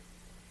nephew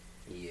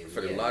Yeah,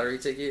 for the lottery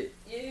ticket?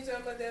 Yeah, you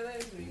talking about that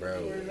last week.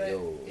 Bro, Or like-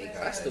 yo, last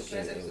I still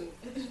episode.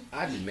 can't.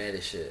 I'd be mad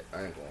as shit.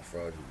 I ain't gonna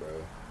fraud you,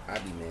 bro.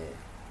 I'd be mad.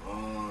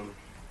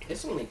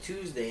 It's only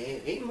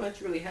Tuesday. Ain't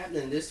much really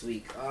happening this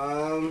week.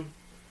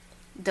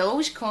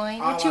 Dogecoin?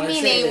 I What you wanna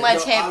mean say ain't that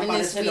much happened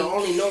this The week?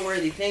 only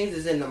noteworthy things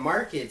is in the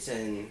markets,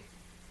 and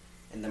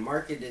the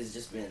market has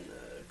just been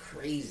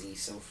crazy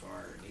so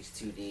far these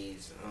 2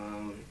 days.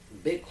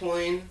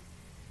 Bitcoin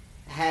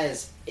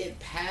it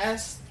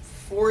passed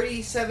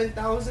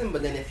 47,000,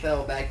 but then it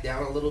fell back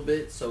down a little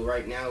bit. So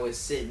right now it's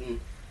sitting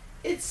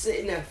at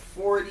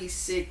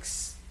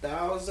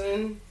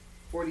 46,000,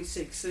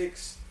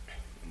 46.6.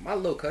 My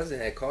little cousin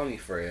had called me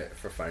for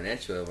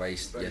financial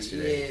advice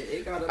yesterday. Yeah,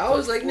 it got up I to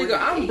was like, nigga,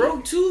 I'm 48.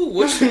 broke too.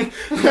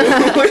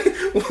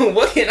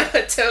 What can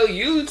I tell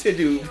you to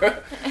do, bro?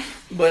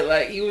 But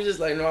like, he was just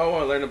like, no, I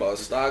want to learn about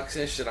stocks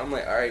and shit. I'm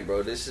like, all right,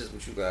 bro, this is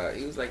what you got.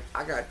 He was like,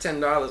 I got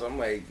 $10. I'm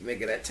like,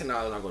 nigga, that $10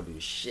 not gonna do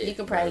shit. You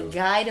could probably bro.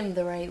 guide him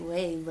the right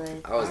way, but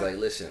I was like,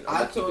 listen, I'm I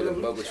gonna keep told it a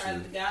him- buck with I you.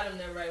 got him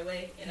the right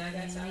way, and I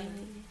got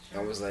time.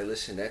 I was like,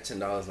 listen, that $10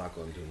 not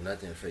gonna do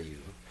nothing for you.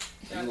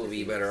 You will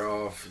be better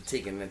off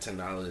taking the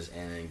 $10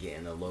 and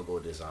getting a logo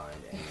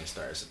designed and then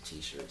start some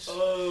t-shirts.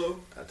 Oh,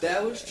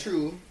 that was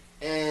true.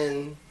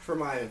 And for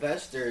my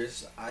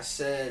investors, I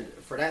said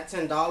for that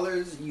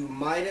 $10, you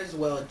might as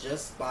well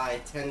just buy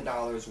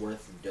 $10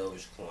 worth of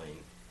Dogecoin.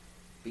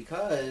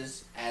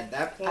 Because at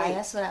that point,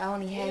 That's what I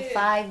only had Yeah,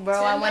 5,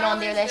 bro. I went on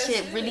there. That $10, shit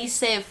that's really it.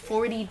 said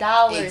 $40.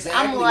 I'm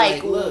Exactly, like,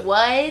 like, look,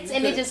 what? you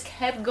And it could- just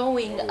kept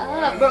going Oh,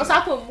 up, wow. bro. So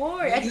I put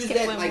more. I use just kept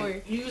that putting more.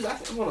 like use.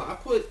 Hold on, I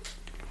put.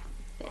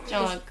 That How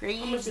joint much did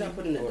crazy. I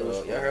put in the Hold up,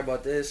 Dogecoin? y'all heard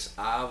about this?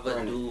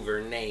 Ava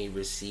DuVernay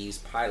receives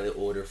pilot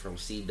order from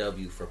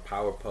CW for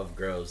Powerpuff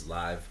Girls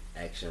live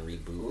action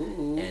reboot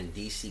Ooh. and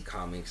DC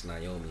Comics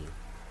Naomi.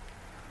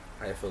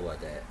 How you feel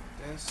about that?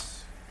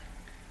 That's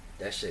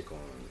That shit going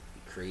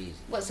crazy.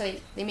 What? So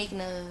they making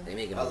They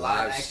making A a live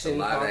live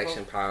action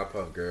action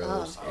Powerpuff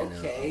Girls and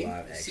okay. a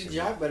live action.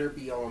 CGI better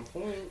be on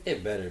point.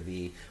 It better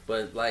be,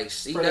 but like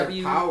For their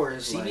CW,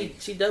 powers, like-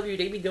 CW,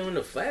 they be doing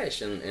the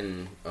Flash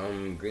and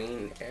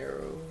Green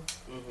Arrow,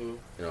 Mm-hmm.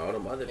 and all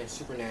them other. And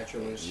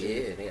Supernatural and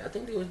shit. Yeah, I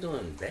think they was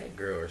doing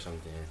Batgirl or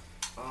something.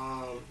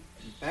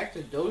 Back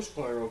to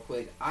Dogecoin real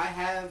quick. I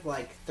have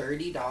like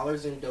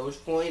 $30 in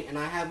Dogecoin, and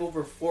I have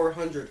over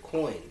 400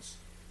 coins.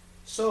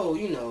 So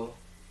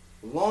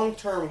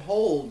long-term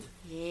hold.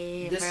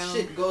 Yeah, This bro.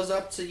 shit goes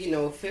up to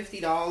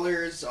 $50,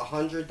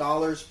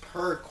 $100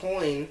 per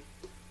coin.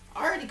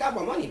 I already got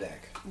my money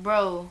back.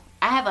 Bro,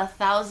 I have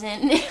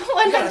 1,182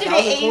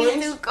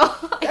 1,000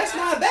 coins. That's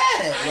not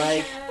bad.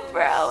 Like.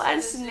 Bro, I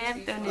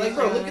snapped on Like, this.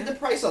 bro, look at the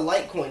price of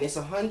Litecoin. It's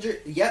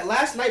 100. Yeah,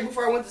 last night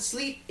before I went to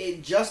sleep,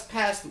 it just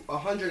passed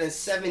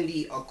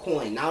 170 a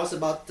coin. Now it's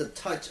about to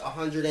touch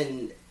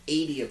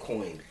 180 a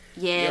coin.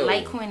 Yeah, Yo,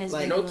 Litecoin is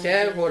like, No doing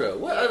cap. good. Hold up.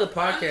 What other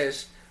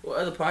podcasts? What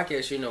other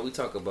podcasts? We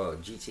talk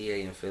about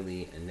GTA and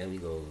Philly, and then we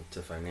go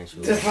to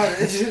financial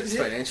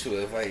financial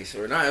advice,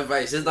 or not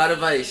advice. It's not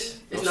advice.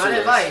 It's Don't not sue us.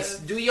 advice.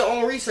 Do your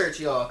own research,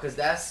 y'all, because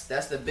that's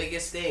the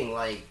biggest thing.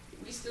 Like,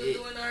 We still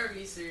doing our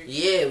research.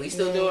 yeah, we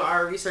still Yeah. doing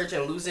our research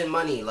and losing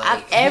money.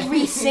 Like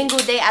Every single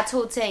day I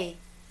told Tay,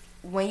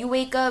 when you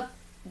wake up,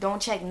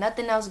 don't check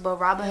nothing else but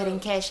Robinhood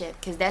and Cash App,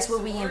 because that's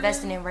what we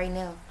investing in right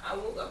now. I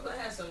woke up, I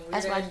had some weird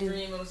That's what I ass do.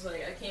 dream. I was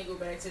like, I can't go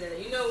back to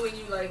that. You know when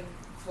you like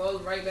fall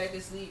right back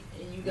to sleep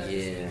and you got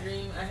this Yeah. new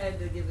dream? I had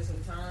to give it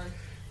some time.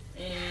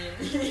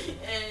 And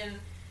and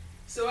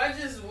so I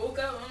just woke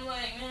up, I'm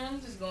like, man,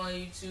 I'm just going on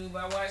YouTube.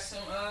 I watched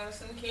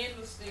some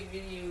candlestick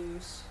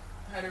videos,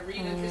 how to read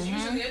it. Because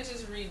usually I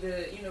just read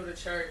the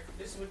chart,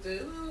 just with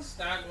the little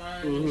stock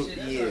lines and shit.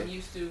 That's what I'm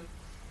used to.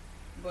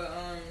 But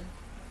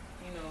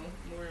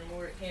more and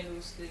more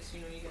candlesticks,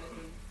 you gotta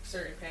do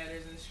certain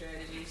patterns and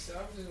strategies. So I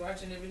was just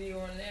watching the video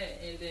on that,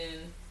 and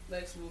then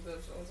Lex woke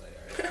up, so I was like,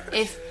 all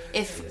right.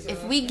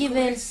 If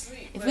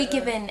we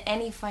given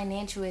any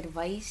financial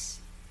advice,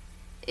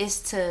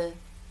 is to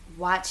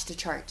watch the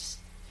charts.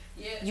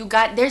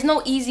 Yeah. There's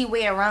no easy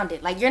way around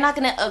it. Like, you're not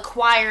gonna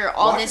acquire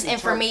all Watching this the chart-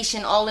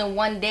 information all in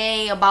one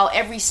day about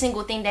every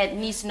single thing that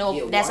needs to know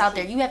Yeah, that's out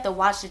watching- there. You have to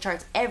watch the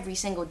charts every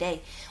single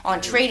day on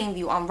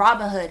TradingView, on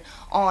Robinhood,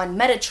 on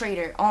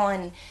MetaTrader,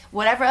 on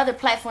whatever other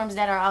platforms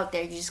that are out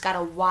there. You just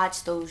gotta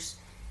watch those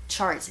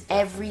charts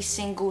every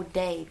single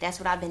day. That's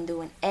what I've been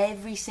doing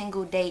every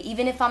single day.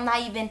 Even if I'm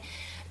not even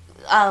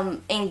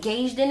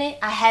engaged in it,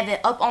 I have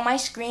it up on my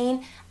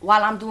screen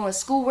while I'm doing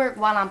schoolwork,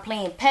 while I'm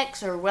playing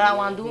PEX, or while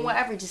I'm doing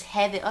whatever. Just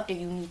have it up there.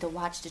 You need to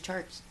watch the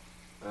charts.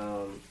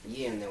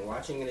 yeah, and then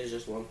watching it is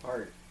just one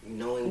part.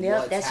 Knowing Yep,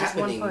 what's that's just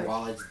one happening part.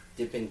 while it's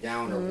dipping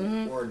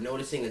down, or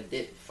noticing a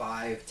dip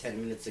 5-10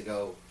 minutes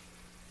ago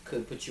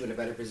could put you in a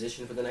better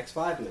position for the next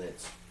 5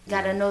 minutes.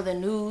 Gotta know the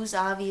news,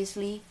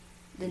 obviously.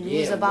 The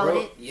news about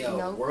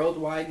it.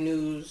 Worldwide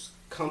news,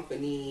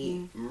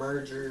 company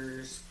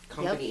mergers,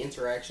 company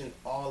interaction,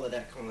 all of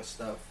that kind of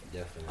stuff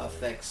Definitely.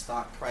 affects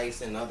stock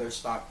price and other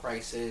stock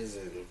prices,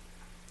 and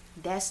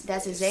That's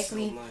it's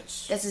exactly so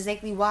much. that's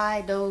exactly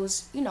why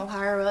those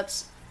higher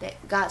ups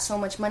that got so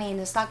much money in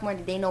the stock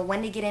market, they know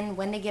when to get in,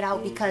 when to get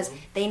out, because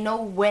they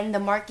know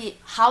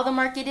how the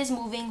market is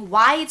moving,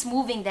 why it's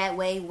moving that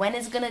way, when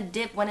it's gonna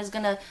dip, when it's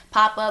gonna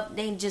pop up.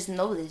 They just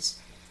know this.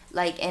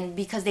 And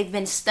because they've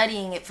been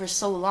studying it for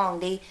so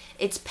long,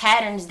 it's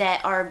patterns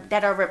that are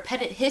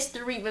repeated.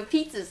 History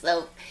repeats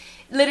itself.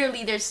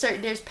 Literally,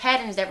 there's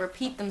patterns that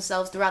repeat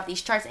themselves throughout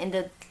these charts, and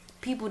the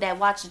people that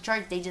watch the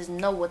charts, they just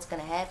know what's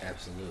gonna happen.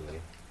 Absolutely,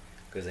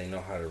 because they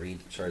know how to read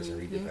the charts and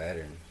read the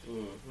pattern.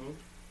 Mm-hmm.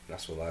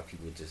 That's what a lot of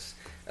people just.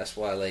 That's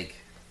why,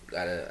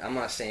 I'm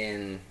not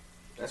saying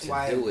That's to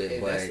why do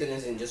it, but investing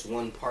isn't just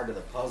one part of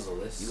the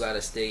puzzle. It's you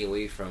gotta stay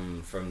away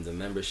from the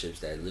memberships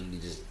that literally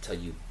just tell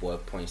you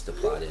what points to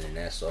plot in, and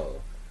that's all.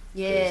 'Cause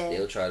Yeah.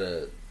 they'll try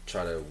to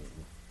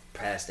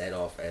pass that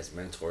off as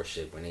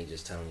mentorship when they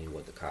just telling you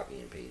what to copy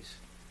and paste,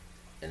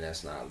 and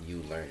that's not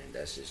you learning.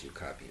 That's just you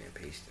copying and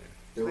pasting.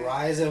 the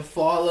rise and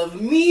fall of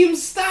meme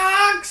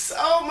stocks.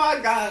 Oh my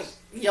gosh,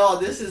 y'all!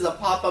 This is a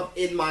pop up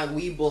in my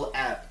Webull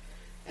app,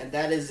 and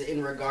that is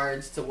in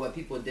regards to what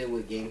people did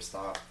with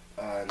GameStop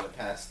in the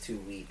past 2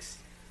 weeks.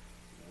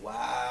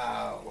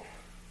 Wow.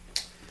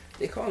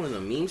 They calling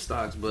them meme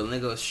stocks, but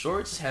nigga,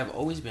 shorts have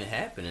always been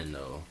happening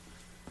though.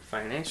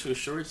 Financial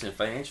shorts and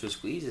financial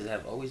squeezes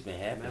have always been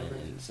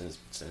happening since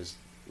you know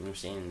what I'm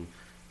saying,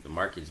 the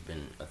market's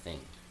been a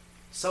thing.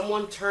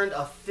 Someone turned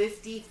a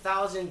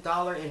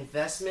 $50,000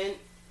 investment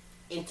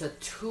into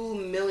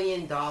 $2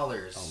 million Oh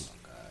my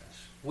gosh.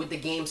 with the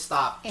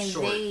GameStop And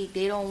short.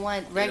 they don't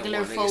want regular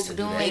want niggas folk to do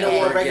doing that. They that. don't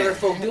want Ever regular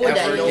again. folk doing that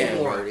Ever no again,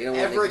 more. bro. They don't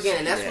want Ever niggas to again. do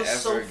And that's that what's ever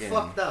so again.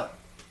 fucked up.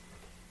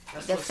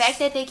 The fact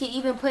that they can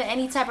even put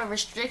any type of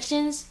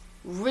restrictions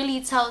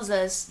really tells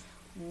us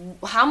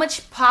how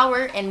much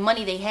power and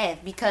money they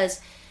have,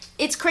 because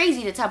it's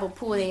crazy the type of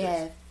pool they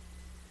have.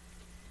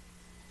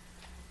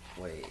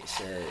 Wait, it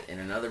said in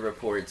another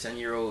report,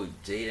 10-year-old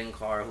Jaden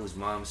Carr, whose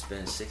mom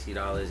spent $60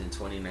 in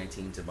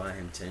 2019 to buy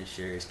him 10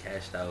 shares,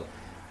 cashed out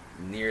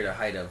near the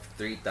height of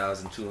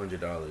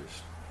 $3,200.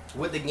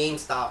 with the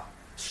GameStop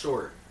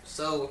short.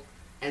 So,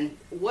 and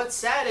what's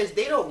sad is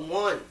they don't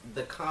want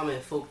the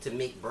common folk to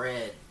make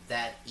bread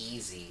that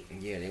easy.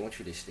 Yeah, they want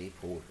you to stay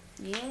poor.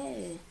 Yeah.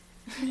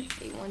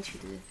 They want you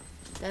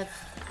to.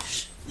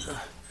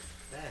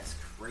 That's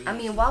crazy. I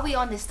mean, while we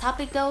on this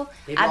topic though,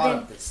 they I've brought been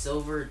up the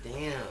silver.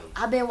 Damn.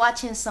 I've been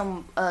watching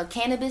some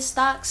cannabis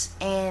stocks,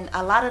 and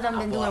a lot of them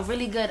been doing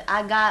really good.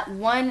 I got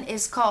one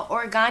is called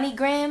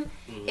Organigram.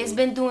 It's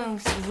been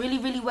doing really,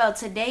 really well.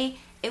 Today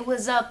it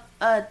was up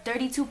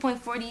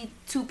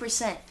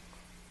 32.42%.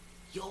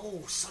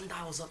 Yo,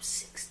 Sundial's up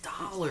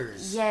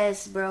 $6.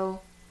 Yes, bro.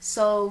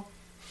 So,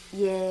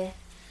 yeah.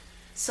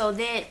 So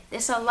that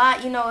it's a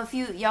lot. You know, if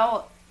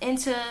y'all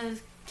into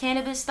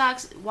cannabis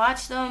stocks,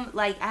 watch them.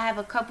 Like I have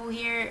a couple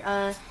here.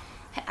 I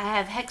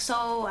have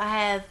Hexo. I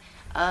have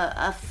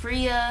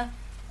Afria.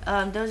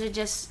 Those are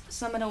just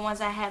some of the ones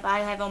I have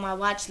on my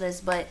watch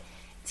list, but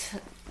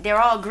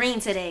they're all green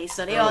today,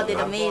 so they all did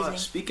amazing.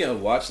 Speaking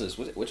of watch lists,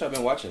 what y'all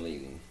been watching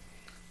lately?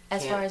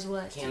 As far as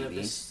what?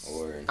 Cannabis.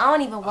 Or I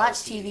don't even watch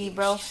TV,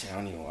 bro. I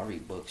don't even. I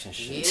read books and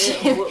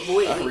shit. Yeah.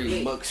 wait, I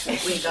read books.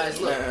 Wait,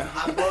 guys, look.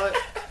 I bought.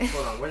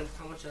 Hold on.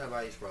 How much did I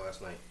buy these for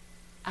last night?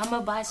 I'm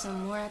gonna buy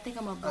some more. I think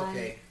I'm gonna buy.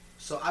 Okay.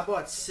 So I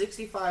bought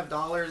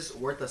 $65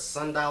 worth of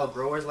Sundial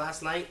growers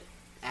last night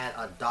at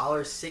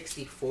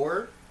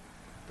 $1.64.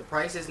 The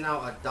price is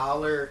now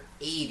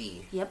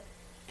 $1.80. Yep.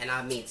 And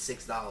I made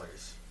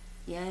 $6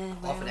 Yeah.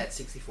 off of that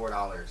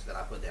 $64 that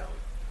I put down.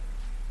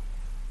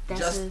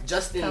 That's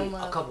Just in come a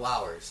up. couple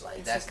hours.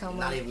 Like That's a that's come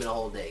not up. even been a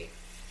whole day.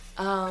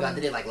 'Cause I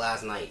did it like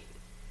last night.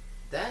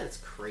 That is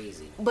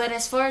crazy. But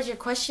as far as your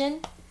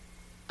question,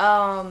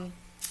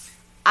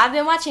 I've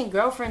been watching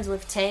Girlfriends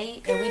with Tay,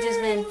 and we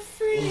just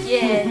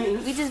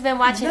been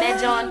watching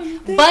that, John.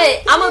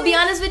 But I'm gonna be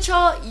honest with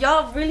y'all,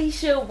 y'all really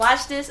should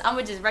watch this. I'm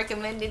gonna just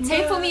recommend it.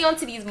 Tay put me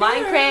onto these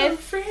Minecraft.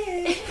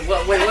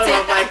 What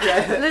about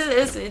Minecraft?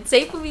 Listen.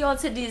 Tay put me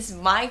onto these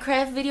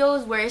Minecraft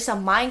videos where it's a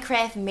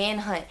Minecraft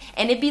manhunt,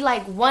 and it'd be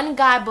like one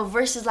guy but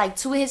versus like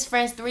 2 of his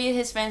friends, 3 of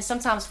his friends,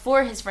 sometimes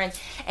 4 of his friends,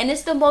 and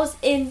it's the most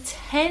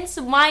intense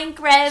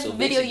Minecraft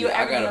video you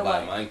ever gonna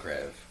watch.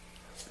 Minecraft.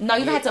 No,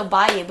 you don't have to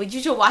buy it, but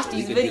you should watch We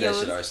these can do that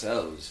shit videos.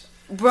 ourselves.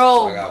 Bro,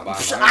 So I gotta buy I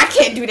Minecraft.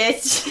 can't do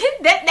that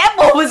shit. That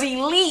boy was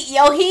elite,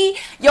 yo. I can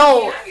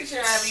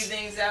try these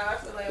things out. I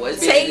feel like Well, it's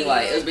Tay-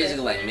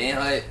 basically like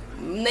Manhunt.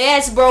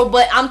 Yes, bro,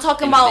 but I'm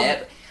talking in about,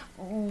 depth.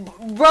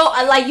 bro.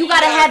 Like you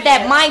gotta have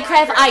that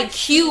Minecraft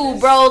IQ,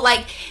 bro.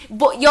 Like,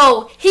 but he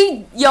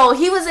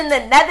was in the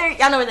Nether.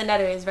 Y'all know where the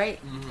Nether is, right?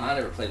 I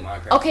never played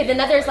Minecraft. Okay, the game.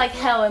 Nether is I like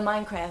hell in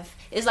Minecraft.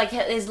 It's like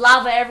it's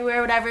lava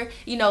everywhere, whatever.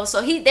 You know,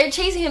 so they're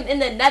chasing him in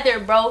the Nether,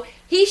 bro.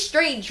 He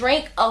straight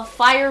drank a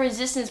fire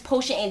resistance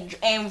potion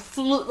and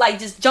flew, like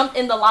just jumped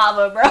in the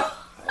lava, bro.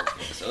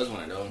 Okay, so it's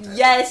one of those. types.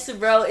 Yes,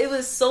 bro. It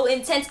was so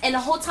intense, and the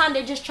whole time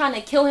they're just trying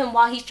to kill him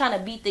while he's trying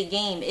to beat the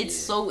game. It's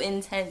Yeah. so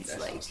intense, That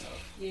like. sounds tough.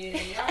 Yeah,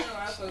 y'all know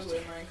I fuck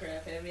with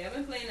Minecraft heavy. I've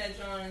been playing that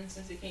John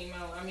since it came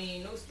out. I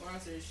mean, no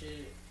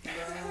sponsorship. But,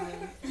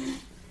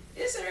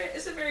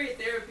 it's a very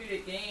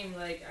therapeutic game.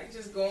 Like I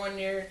just go in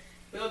there,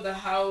 build a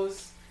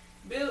house,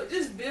 build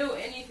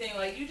anything.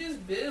 Like you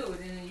just build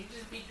and you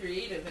just be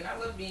creative. And I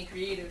love being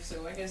creative,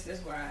 so I guess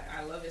that's why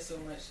I love it so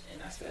much.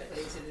 And I still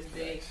play it to this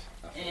day.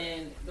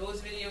 And those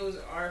videos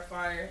are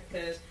fire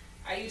because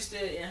I used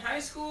to in high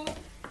school.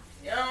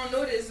 Y'all don't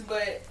know this,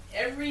 but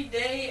every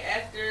day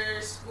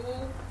after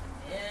school,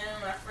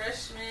 in my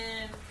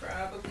freshman,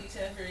 probably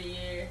 10th grade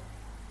year.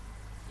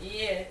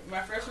 Yeah,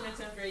 my freshman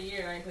 10th grade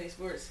year, I didn't play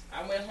sports.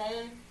 I went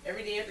home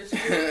every day after school.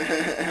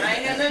 I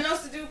ain't had nothing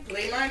else to do.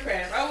 Play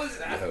Minecraft.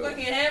 I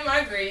fucking had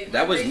my grade.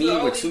 That My was grades me were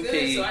with always 2K.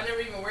 good, so I never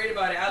even worried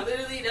about it.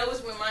 That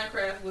was when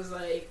Minecraft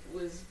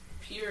was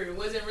pure. It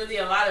wasn't really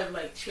a lot of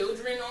like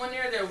children on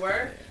there. There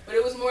were, but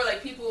it was more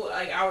like people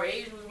like our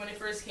age was when it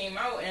first came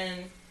out,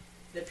 and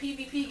the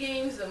PvP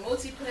games, the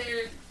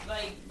multiplayer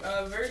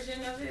version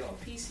of it on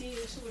PC,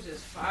 this shit was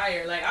just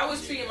fire. Like I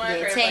was treating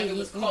Minecraft Tay, like it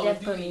was you Call of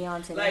did put Duty. me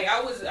on to Like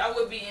that. I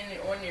would be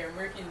on there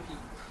murking people.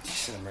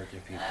 American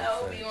people.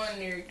 I'll be on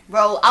there.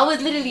 Bro, I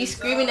was literally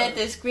screaming at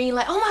the screen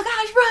like, oh my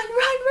gosh,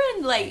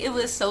 run. Like, it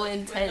was so But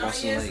intense. no,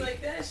 Also, yeah, it's like-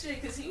 like that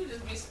shit, because he would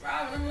just be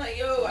sprouting. I'm like,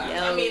 yo,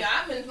 I mean,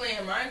 I've been playing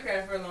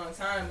Minecraft for a long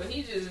time, but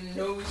he just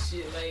knows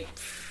shit, like,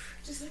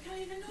 just like, I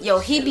don't even know Yo,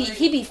 this he shit, be like,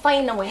 he be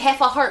fighting them with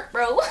half a heart,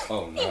 bro.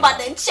 Oh, He no. about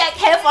to check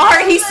half a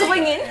heart. He's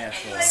swinging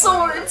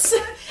swords,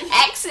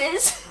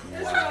 axes.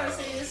 That's why I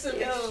say it's some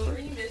Yo.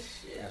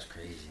 extremist shit. That's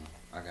crazy.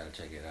 I gotta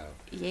check it out.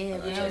 Yeah, I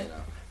gotta bro. check it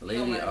out. You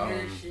Lately, know my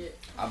nerd shit.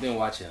 I've been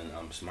watching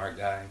Smart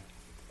Guy.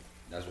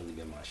 That's really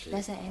been my shit.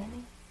 That's an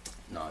anime.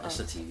 No, it's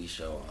a TV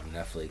show on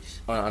Netflix.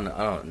 On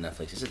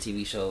Netflix. It's a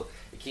TV show.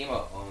 It came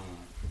out on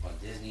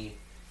Disney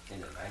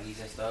in the 90s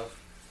and stuff.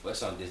 But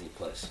it's on Disney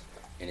Plus.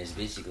 And it's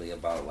basically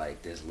about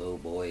like this little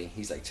boy.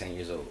 He's like 10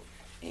 years old.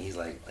 And he's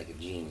like a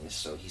genius.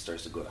 So he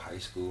starts to go to high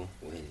school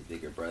with his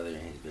bigger brother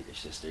and his bigger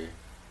sister.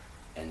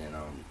 And then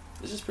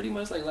this is pretty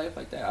much like life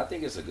like that. I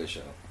think it's a good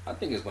show. I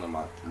think it's one of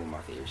my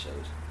favorite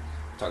shows.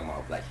 Talking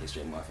about Black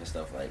History Month and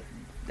stuff like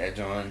that.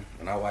 John,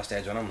 when I watched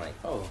that John, I'm like,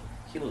 oh,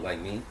 he look like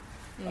me.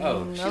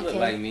 Oh, she look okay.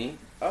 like me.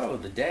 Oh,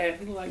 the dad,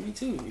 he look like me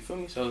too. You feel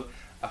me? So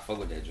I fuck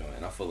with that joint,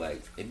 and I feel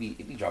like it be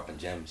dropping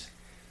gems.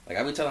 Like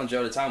I be telling Joe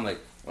all the time, like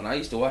when I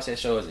used to watch that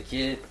show as a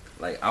kid,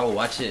 like I would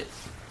watch it.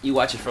 You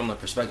watch it from the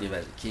perspective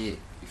as a kid.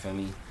 You feel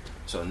me?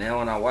 So now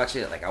when I watch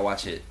it, like I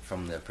watch it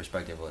from the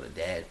perspective of the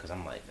dad, because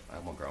I'm like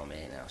I'm a grown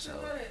man now. So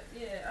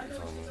Yeah, I know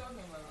what you're talking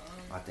about.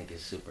 I think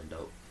it's super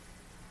dope.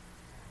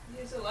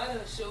 There's a lot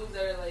of shows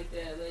that are like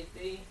that. Like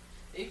they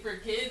for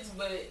kids,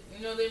 but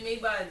you know they're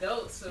made by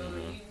adults, so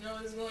you know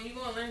you're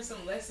gonna learn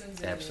some lessons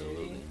in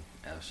Absolutely.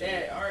 there Absolutely.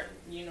 that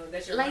aren't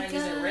that your Like, mind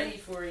isn't ready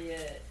for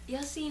yet.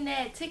 Y'all seen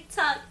that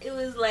TikTok? It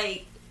was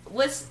like,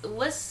 what's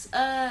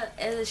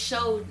a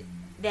show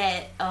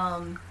that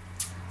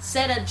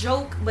said a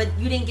joke, but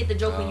you didn't get the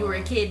joke when you were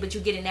a kid, but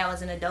you get it now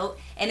as an adult.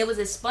 And it was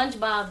a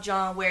SpongeBob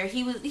John where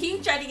he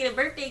tried to get a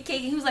birthday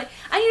cake, and he was like,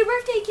 I need a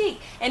birthday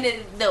cake. And then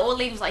the old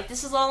lady was like,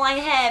 this is all I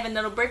have. And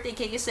then the birthday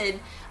cake, it said,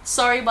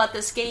 sorry about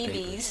the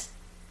scabies.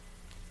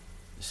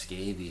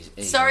 Scabies.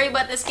 Hey, Sorry yo.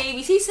 about the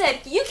scabies. He said,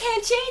 you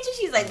can't change it.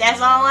 She's like,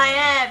 that's all I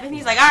have. And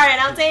he's like, all right,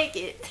 I'll take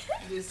it.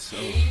 The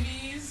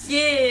scabies.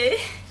 Yeah.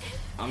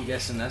 I'm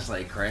guessing that's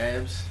like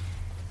crabs.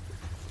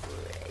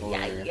 Yeah,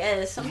 I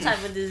guess. Some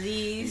type of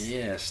disease.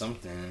 Yeah,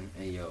 something.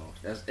 Hey yo,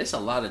 it's a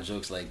lot of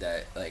jokes like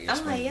that. Like in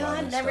I'm like, yo, SpongeBob I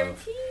and never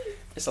stuff. peed.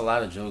 It's a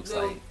lot of jokes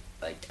So-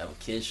 like of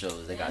kid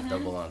shows. They got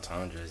double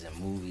entendres and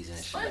movies and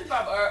shit.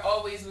 SpongeBob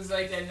always was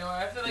like that. No,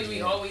 I feel like we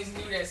Yeah. always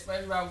knew that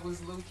SpongeBob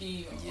was low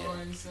key Yeah.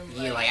 on some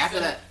Yeah, like, after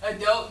some that-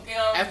 adult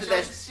after joke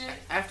that- shit.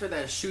 After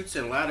that Shoots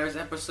and Ladders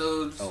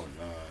episodes, Oh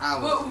no. I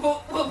was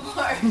What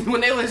part?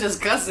 when they was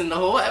just cussing the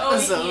whole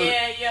episode. Oh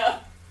yeah.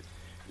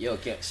 Yo,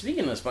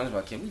 speaking of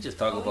SpongeBob, can we just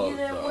talk Oh, about?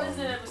 yeah, that the, was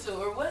that episode,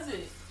 or was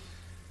it?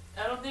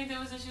 I don't think there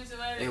was a Shoots and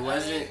Ladders. It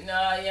wasn't?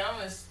 Nah, yeah,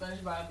 I'm a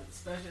SpongeBob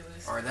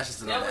specialist. Or that's just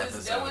That another was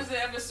episode. that was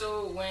the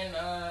episode when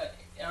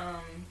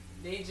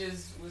they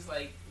just was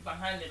like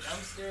behind the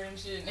dumpster and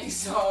shit, and they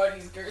saw all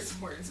these curse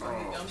words on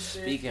the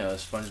dumpster. Speaking of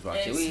SpongeBob,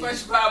 And can we?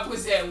 SpongeBob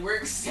was at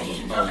work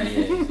saying Oh, on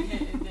it. yeah.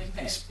 And then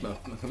passed it.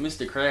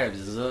 Mr. Krabs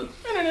is up.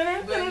 But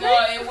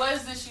no, it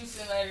was the Shoots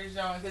and Ladders,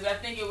 John, because I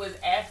think it was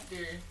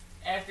after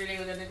they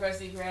was at the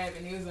Krusty Krab,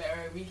 and he was like,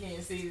 all right, we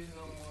can't say this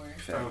no more.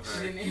 Facts.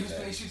 And then they was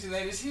playing Shoots and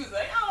Ladders. He was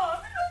like,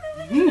 oh.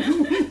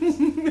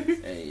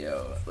 Hey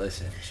yo,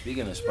 listen.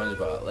 Speaking of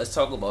SpongeBob, let's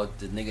talk about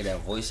the nigga that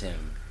voiced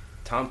him.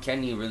 Tom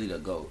Kenny really the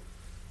GOAT.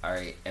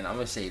 Alright, and I'm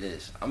gonna say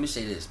this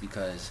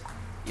because,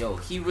 yo,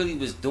 he really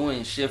was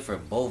doing shit for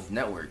both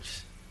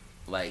networks.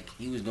 Like,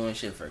 he was doing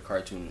shit for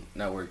Cartoon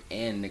Network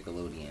and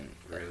Nickelodeon.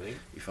 Really?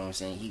 You feel what I'm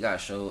saying? He got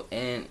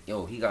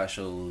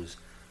shows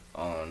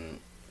on.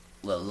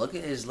 Look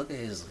at his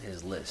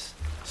list.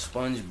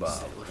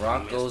 SpongeBob,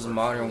 Rocko's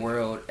Modern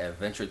World,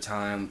 Adventure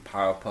Time,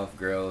 Powerpuff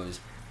Girls,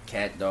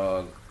 Cat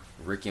Dog,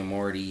 Rick and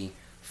Morty,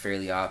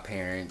 Fairly Odd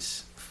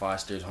Parents,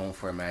 Foster's Home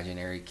for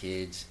Imaginary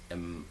Kids,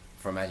 and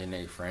for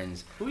Imaginary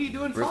Friends. Who are you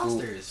doing Brickle-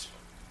 Fosters?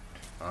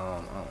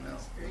 I don't know.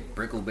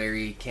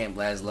 Brickleberry, Camp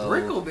Lazlo,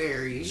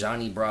 Brickleberry.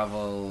 Johnny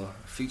Bravo,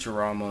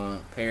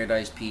 Futurama,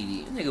 Paradise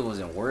PD. That nigga was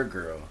in Word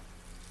Girl.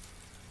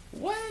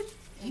 What?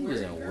 He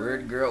was in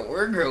Word Girl.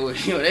 Word Girl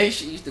was, yo, that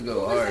shit used to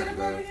go hard,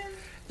 bro.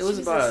 It was She's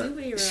a about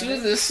superhero. she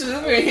was a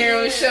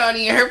superhero,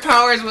 Shawnee. Her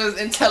powers was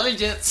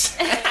intelligence.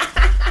 I'm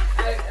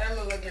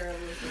gonna look her up.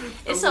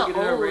 It's I'm an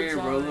looking at her old right,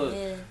 bro, John, look.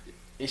 yeah.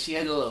 And she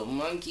had a little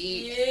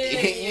monkey.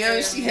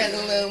 Yeah. She had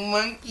a little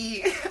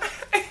monkey.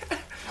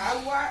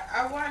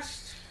 I watched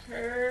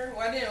her.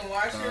 Well, I didn't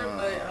watch her,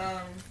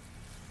 but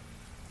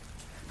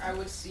I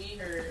would see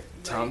her. Like,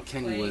 Tom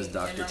Kenny was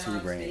playing in Dr. my Two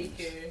mom's Brains.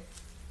 daycare.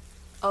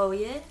 Oh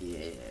yeah.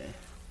 Yeah,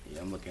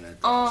 I'm looking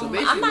at. So basically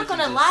I'm not what you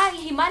gonna just- lie.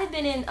 He might have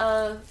been in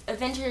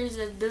Adventures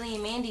of Billy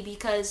and Mandy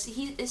because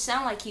it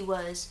sounded like he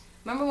was.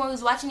 Remember when we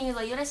was watching? He was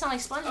like, "Yo, that sound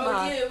like SpongeBob."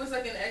 Oh yeah, it was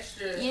like an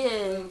extra Yeah.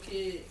 little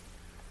kid.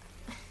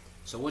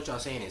 So what y'all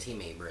saying is he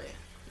made bread.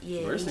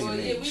 Yeah. First thing Well,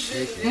 they yeah, made we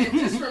chicken. did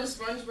just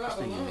from SpongeBob This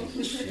nigga alone.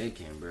 made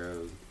chicken,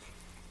 bro.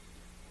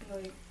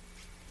 Like,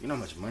 You know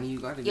how much money you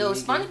got to Yo, be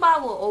making?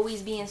 SpongeBob will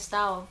always be in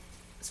style.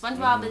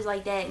 SpongeBob is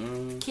like that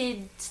Mm-hmm.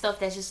 kid stuff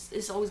that's just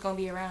it's always gonna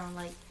be around.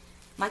 Like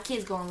my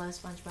kids gonna love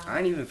SpongeBob. I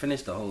ain't even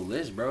finished the whole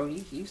list, bro.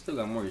 He still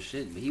got more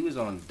shit. But he was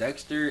on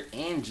Dexter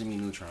and Jimmy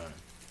Neutron.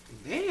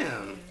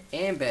 Damn.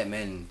 And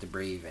Batman the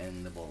Brave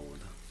and the Bold.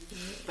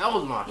 That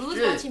was my We was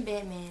shit. watching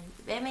Batman.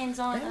 Batman's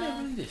on.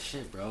 Batman really the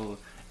shit, bro.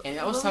 And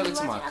I was What talking was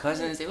to you my watching?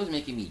 cousins. They was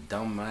making me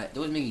dumb mad. They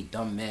was making me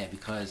dumb mad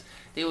because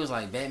they was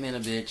like, Batman a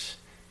bitch,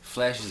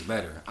 Flash is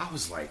better. I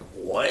was like,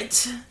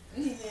 what?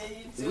 Yeah, you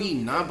too. We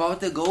not about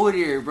to go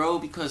there, bro.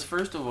 Because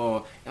first of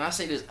all, and I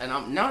say this, and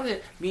I'm now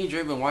that me and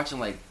Dre been watching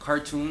like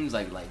cartoons,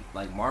 like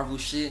Marvel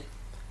shit,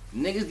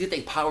 niggas get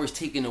their powers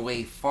taken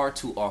away far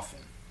too often.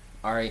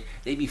 All right,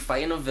 they be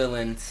fighting a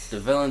villain. The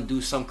villain do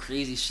some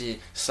crazy shit,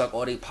 suck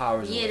all their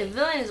powers Yeah, away. the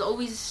villain is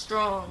always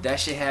strong. That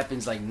shit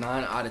happens like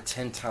 9 out of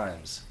 10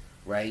 times,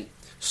 right?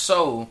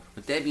 So,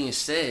 with that being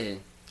said,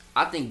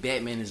 I think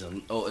Batman is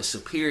a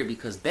superior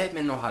because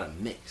Batman know how to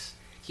mix.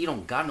 He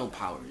don't got no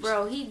powers.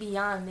 Bro, he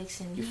beyond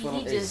mixing. You He, feel he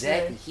me? just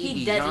Exactly.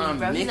 he beyond deadly,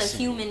 bro. mixing. He's a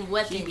human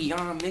weapon. He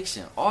beyond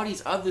mixing. All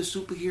these other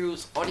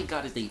superheroes, all they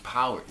got is their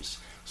powers.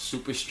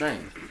 Super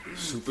strength,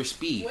 super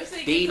speed. Once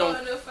they They get caught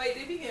don't in a fight,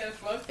 they be getting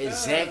fucked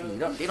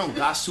exactly. up. They don't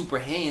got super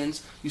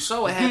hands. You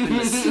saw what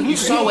happened. You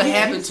saw what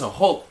happened to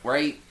Hulk,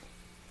 right?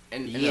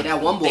 And Yeah,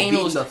 that one boy beat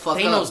him the fuck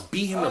Thanos up.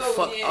 beat him the Oh,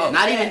 fuck yeah. up.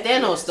 Not even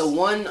Thanos. The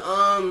one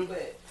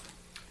But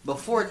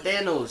before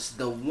Thanos.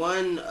 The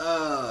one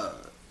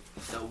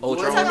Ultron. We're one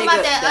talking nigga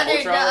about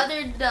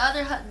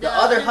that- the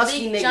other big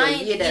husky nigga.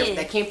 giant, Yeah,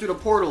 that came through the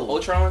portal.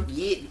 Ultron.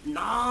 Yeah,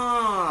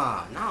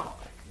 nah.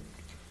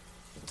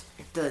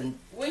 The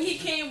when he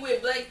came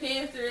with Black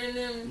Panther and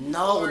them.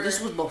 no, or- this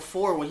was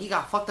before when he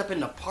got fucked up in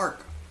the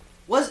park.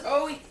 Was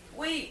Oh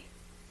wait.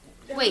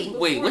 That was Wait,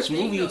 Wait, before which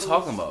movie you Thanos.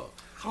 talking about?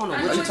 I don't know. I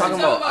Are know What you you what talking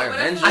you're about talking about, but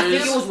I Avengers? I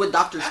think that it was with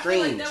Doctor I feel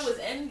Strange. like that was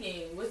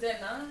Endgame. Was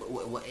that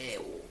not?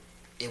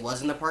 It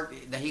was in the park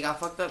that he got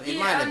fucked up. It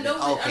might Yeah, have I know,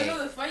 been. I Okay. know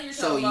the fight you're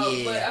So, talking about,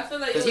 yeah. but I feel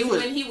like it 'Cause was, he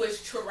was- when he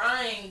was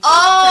trying. To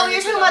Oh, turn you're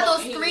into talking the about Hulk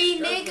those and he was three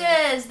struggling.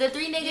 niggas. The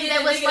three niggas Yeah,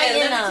 that was the nigga that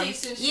fighting them.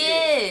 levitates and shit. Yeah, I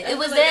it feel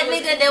was like that that was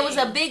nigga that was a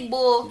Endgame. big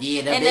bull.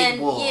 Yeah, the and big then,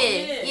 bull.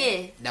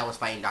 Yeah. That was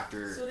fighting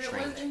Doctor So that was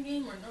Strange.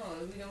 Endgame or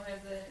no? We don't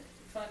have that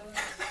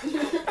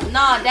final.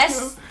 Nah, that's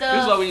the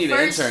This is why we need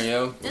first, an intern,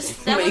 yo.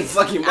 That Make was,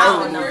 fucking I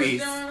Marvel don't know.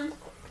 movies.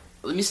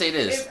 Let me say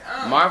this: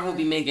 If, Marvel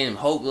be making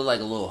Hulk look like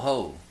a little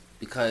hoe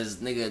because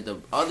nigga, the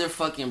other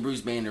fucking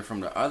Bruce Banner from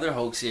the other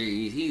Hulk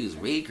series, he was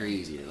way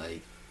crazier.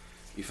 Like,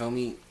 you feel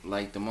me?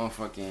 Like the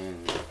motherfucker,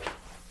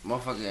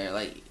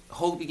 like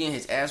Hulk be getting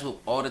his ass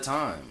whooped all the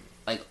time,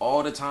 like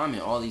all the time in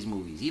all these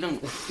movies. He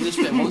done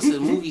spent most of the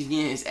movies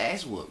getting his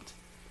ass whooped.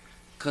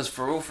 Cause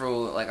for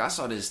real, like I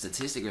saw this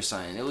statistic or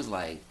something. It was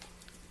like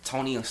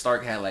Tony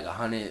Stark had like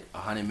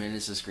 100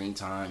 minutes of screen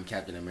time.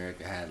 Captain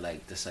America had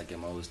like the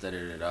second most.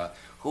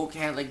 Hulk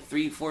had like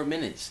 3-4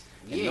 minutes.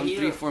 And Yeah, them he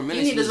 3-4 minutes.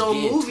 He need his was own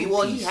getting movie.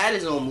 Well, he two-piece. had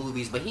his own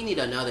movies, but he need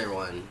another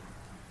one.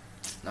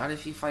 Not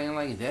if he fighting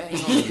like that. He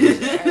gonna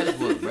get his ass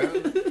whooped,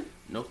 bro.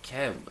 No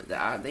cap.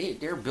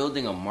 They're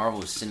building a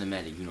Marvel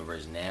Cinematic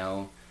Universe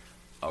now.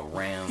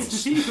 Around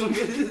you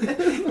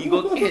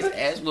gonna get his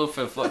ass whooped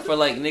for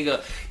like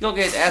nigga. You gonna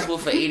get his ass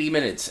whooped for 80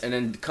 minutes and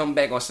then come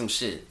back on some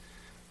shit.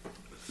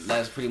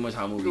 That's pretty much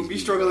how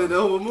movies be, bro.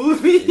 the whole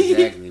movie.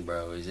 Exactly,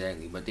 bro.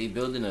 Exactly. But they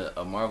building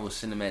a Marvel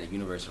Cinematic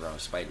Universe around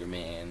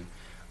Spider-Man,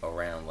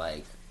 around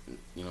like,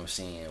 you know what I'm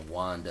saying,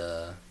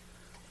 Wanda,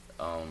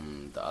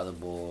 the other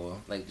boy,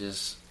 like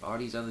just all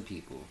these other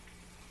people.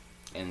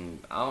 And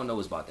I don't know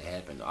what's about to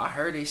happen. I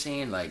heard they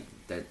saying like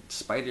that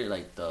Spider,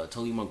 like the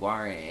Tobey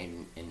Maguire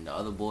and the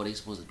other boy, they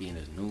supposed to be in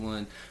this new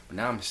one. But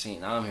now I'm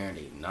hearing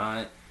they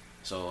not.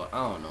 So I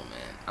don't know,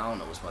 man. I don't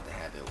know what's about to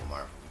happen with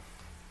Marvel.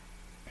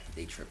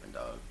 They tripping,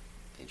 dog.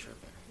 They tripping.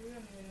 We don't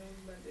even know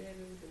what's about to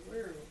happen with the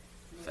world.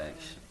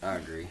 Facts.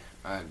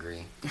 I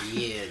agree.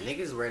 Yeah,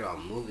 niggas worried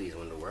about movies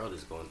when the world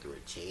is going through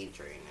a change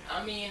right now.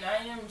 I mean,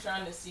 I am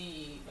trying to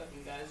see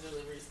fucking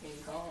Godzilla vs. King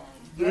Kong.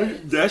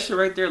 But That shit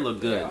right there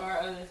look good. there are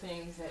other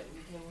things that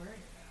we can worry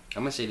about.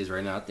 I'm gonna say this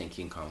right now. I think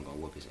King Kong gonna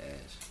whoop his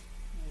ass.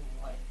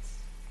 What?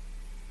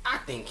 I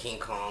think King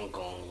Kong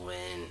gonna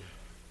win.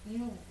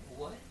 You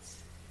what?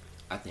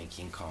 I think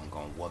King Kong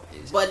gonna whoop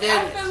his But ass.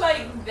 then- I feel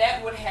like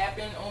that would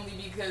happen only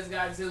because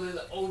Godzilla's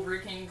over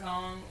King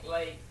Kong.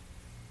 Like,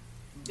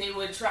 they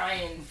would try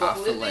and I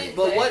flip feel like- it,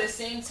 but but what- at the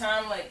same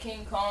time, like,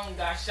 King Kong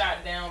got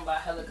shot down by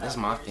helicopters. That's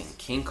my thing.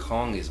 King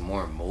Kong is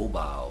more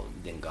mobile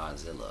than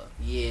Godzilla.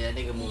 Yeah, that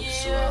nigga moves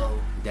Yeah. slow.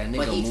 That nigga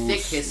But he's moves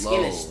thick. His slow.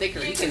 skin is thicker.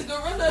 Yeah, He 'cause can.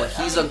 gorilla, But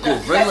he's I a mean,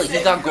 gorilla. that's He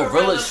it, got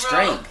gorilla bro.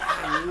 strength.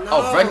 I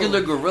know. A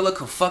regular gorilla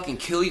could fucking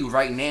kill you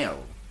right now.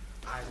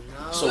 I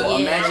know. So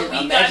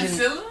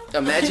Yeah.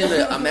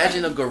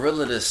 imagine a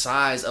gorilla the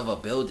size of a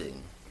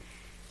building.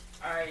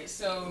 Alright,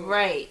 so.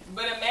 Right.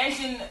 But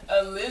imagine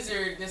a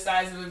lizard the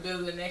size of a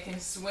building that can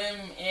swim.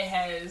 It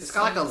has. It's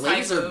got like a some type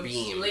laser of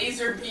beam.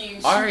 Laser beam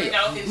All shooting right,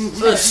 out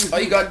his us. chest. All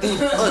you got to do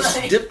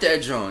is dip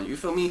that drone. You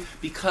feel me?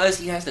 Because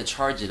he has to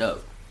charge it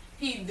up.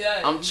 He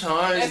does. I'm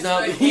charged That's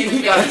up. like You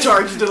animation. gotta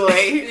charge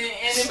delay.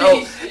 The So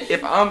animation.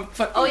 if I'm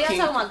fucking Oh, y'all King,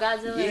 talking about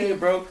Godzilla? yeah,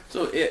 bro.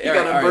 So You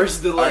got a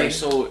burst delay. Alright,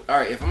 so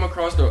if I'm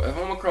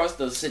across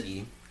the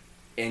city,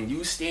 and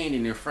you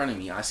standing in front of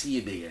me, I see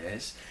your big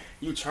ass.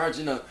 You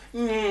charging up,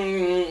 you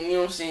know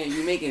what I'm saying?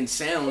 You making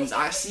sounds.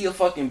 I see a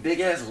fucking big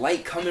ass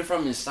light coming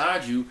from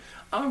inside you.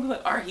 I'm gonna be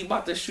like, alright, he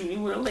about to shoot me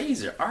with a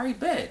laser. Alright,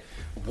 bet.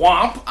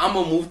 Womp, I'm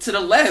gonna move to the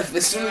left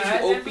as soon as I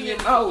you open your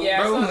definitely- mouth,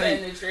 yeah, bro. I saw that Like,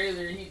 in the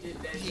trailer. He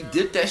did that. he shit.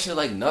 did that shit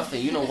like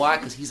nothing. You know why?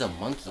 Because he's a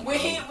monkey, bro.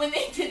 When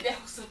they did that,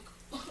 I was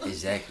like,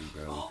 Exactly,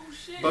 bro. oh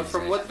shit. But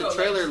from what the Felt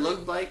trailer like-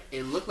 looked like,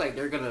 it looked like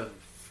they're gonna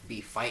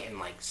be fighting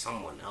like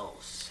someone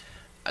else.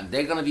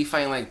 They're gonna be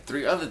fighting like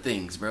 3 other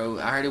things, bro.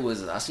 I seen it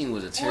was a Well, yeah,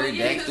 'cause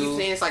pterodactyl.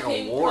 saying it's like a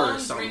King war or Kong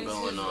something brings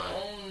going his on.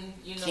 own,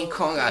 you know, King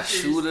Kong got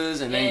creatures.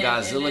 shooters, and then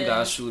Godzilla then-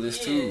 got shooters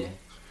yeah. too.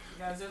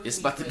 Godzilla It's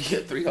about to be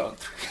a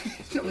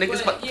 3-on-3. Them niggas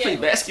But, about to yeah. play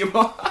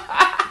basketball.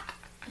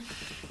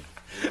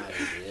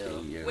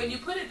 Yeah. When you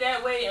put it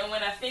that way, and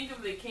when I think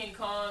of the King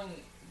Kong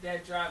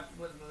that dropped,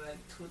 was it like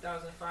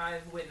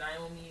 2005 with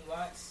Naomi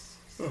Watts?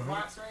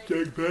 Watts, right?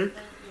 Jack Black.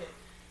 Yeah.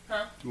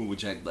 Huh? With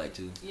Jack Black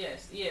too.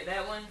 Yes, yeah,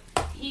 that one.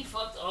 He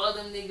fucked all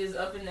them niggas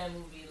up in that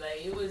movie.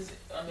 Like it was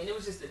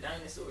just the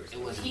dinosaurs.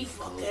 He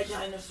fucked that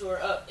dinosaur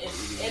up, and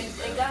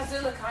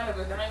Godzilla kind of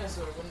a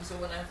dinosaur. So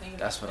when I think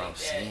That's about what it I'm like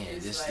saying. that,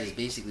 it's This like, is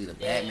basically the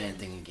damn, Batman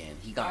thing again.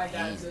 He I got Godzilla.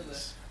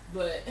 hands.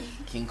 But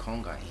King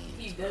Kong got hands.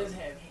 he bro. does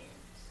have hands.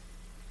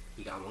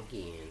 He got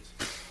monkey hands.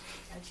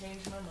 I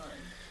changed my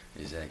mind.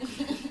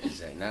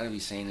 Exactly. Now that we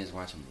saying this,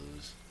 watch him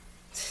lose.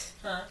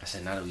 Huh? I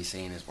said now that we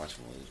saying this, watch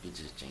him lose. We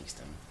just jinxed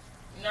him.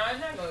 No, I'm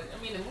not going.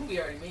 I mean, the movie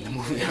already made The it.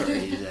 movie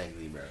already,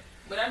 exactly, bro.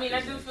 But I mean,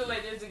 I do Exactly. feel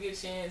like there's a good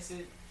chance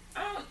that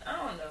I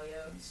don't know,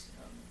 yo.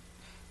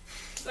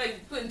 It's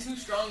like putting 2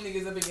 strong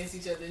niggas up against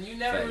each other, and you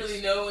never Facts.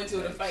 really know until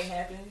the Facts. fight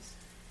happens.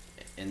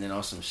 And then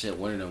on some shit,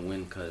 one of them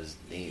win because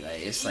they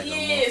like it's like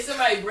yeah,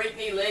 somebody break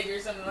their leg or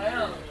something. Like, I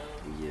don't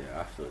know. Yeah,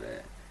 I feel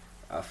that.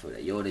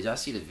 Yo, did y'all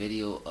see the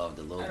video of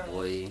the little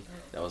boy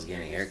that was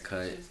getting a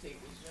haircut?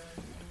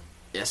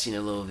 Yeah, I seen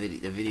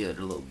the video of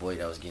the little boy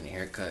that was getting a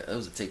haircut. It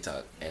was a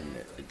TikTok, and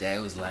the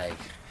dad was like,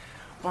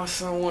 "My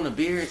son want a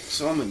beard,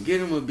 so I'm gonna get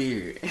him a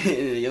beard." And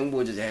the young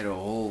boy just had a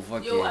whole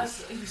fucking. Yo,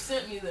 you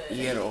sent me that.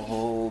 He had a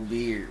whole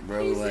beard,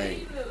 bro. He said like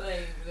he looked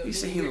like the he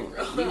said movie he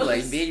Rick look Ross.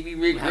 like baby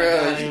Rick I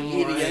got Ross. him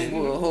He had a young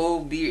one. boy a whole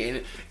beard,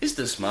 and it's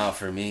the smile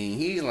for me.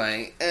 He's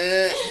like,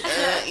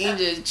 he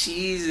just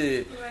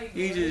cheesing. Like,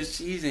 He what?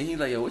 just cheesing. He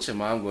like, yo, what your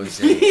mom gonna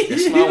say? The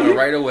smile went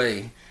right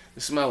away. The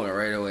smile went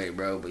right away,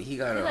 bro. But he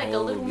got You're a like a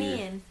whole little beard.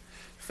 man.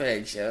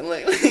 Facts, yo.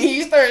 Like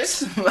he started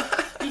smiling.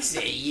 He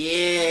said,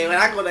 "Yeah, when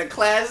I go to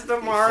class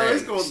tomorrow,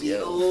 it's gonna be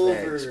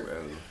over." Facts,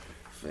 bro.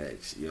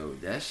 Facts, yo.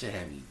 That shit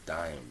had me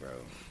dying, bro.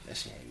 That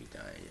shit had me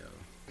dying, yo.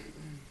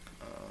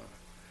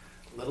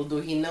 Little do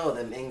he know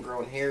that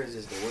ingrown hairs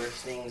is the worst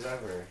things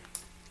ever.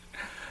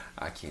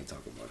 I can't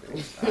talk about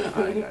that.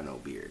 I ain't got no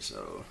beard,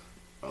 so.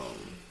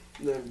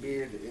 The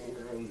beard, the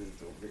ingrown is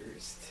the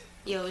worst.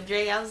 Yo,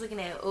 Dre, I was looking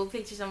at old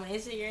pictures on my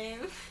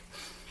Instagram.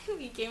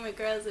 You came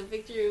across a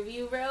picture of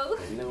you, bro.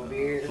 No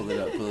beard. Pull it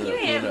up, pull it You up,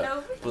 pull have it no.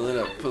 up. Pull it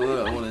up, pull it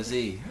up. I wanna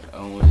see.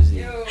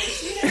 Yo,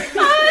 she had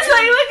I was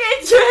like, look at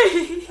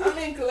Dre.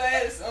 I'm in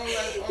class on my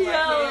Yo.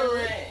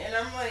 camera, and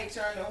I'm like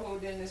trying to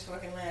hold in this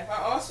fucking laugh. I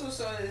also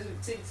saw this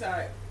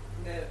TikTok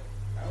that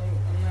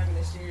I'm not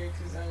gonna share it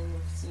because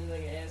I'm seem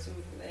like an asshole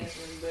with the last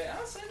one, but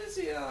I'll send it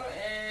to y'all.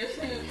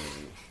 And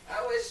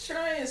I was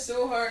trying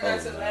so hard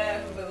not to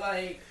laugh, but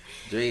like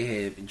Dre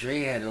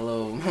had a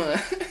little.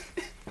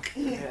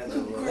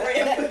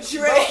 Grandpa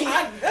Dre.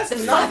 That's The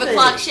 5 nothing.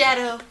 o'clock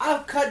shadow.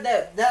 I've cut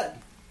that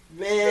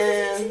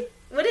man.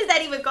 What is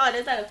that even called?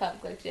 That's not a 5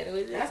 o'clock shadow,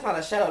 is it? That's not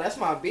a shadow. That's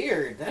my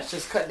beard. That's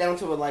just cut down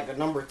to like a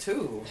number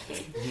 2.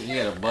 He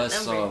had a buzz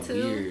saw Number 2?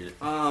 beard.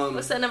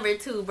 What's that number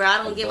 2, bro? I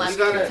don't get my you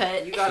beard gotta,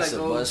 cut. you gotta It's a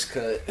go. buzz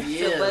cut. Yeah,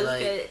 It's a buzz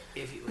like cut.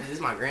 if you, is this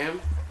my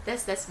gram?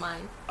 That's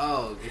mine.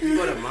 Oh, if you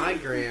go to my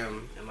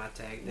gram and my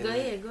tag, then Go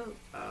ahead, go.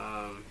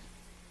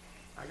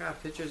 I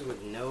got pictures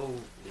with no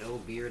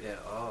beard at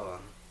all.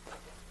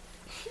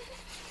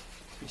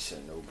 He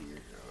said no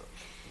beard.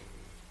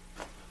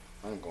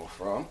 I'm going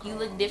for. You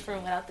look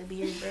different without the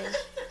beard, bro.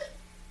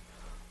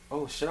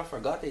 Oh shit! I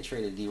forgot they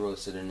traded D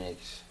Rose to the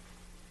Knicks.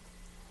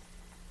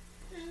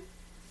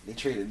 They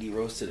traded D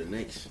Rose to the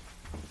Knicks.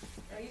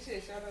 Oh, you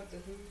said shout out to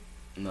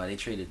who? No, they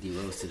traded D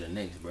Rose to the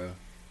Knicks, bro.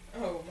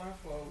 Oh, my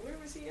fault. Where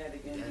was he at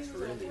again? That's He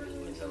was on really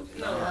Portland? mean, though.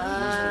 No.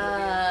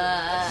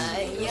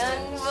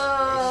 Young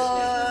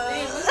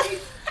boy.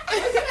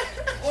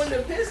 On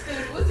the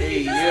Pistons, what's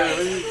he doing?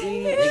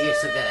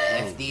 Niggas took that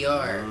at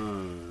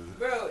FDR.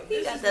 Bro, He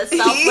this got is that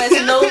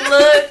Southwest no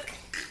look.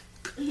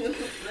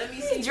 Let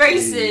me see. Dre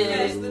That's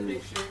said. the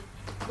picture.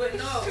 But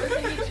no,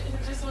 wasn't he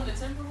just on the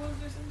Timberwolves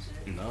or some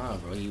shit? Nah,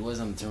 bro, he was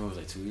on the Timberwolves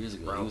like 2 years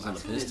ago. he Bro, was on the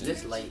this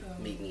Pistons. light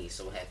make me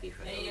so happy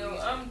for Hey no yo,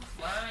 reason. I'm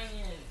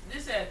crying.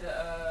 This at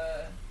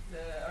the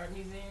art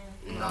museum.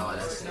 No,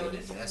 that's no, in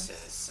this the is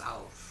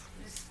South.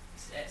 This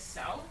at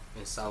South.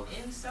 In South.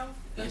 In South.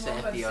 It's That's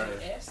at what I'm FDR.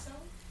 saying, at South.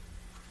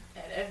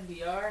 Had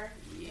FDR.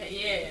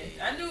 Yeah,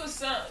 I knew it's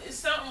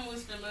something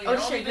was familiar. Oh, I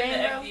this only your been to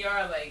grand,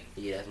 FDR like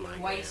Yeah, that's my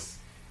twice,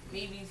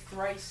 maybe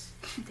thrice.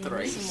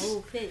 Thrice. Some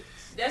old pics.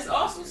 That's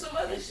also some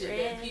other That's shit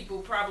rad. that people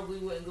probably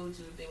wouldn't go to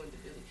if they went to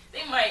Philly.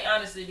 They might,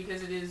 honestly,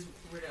 because it is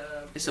where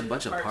the It's a where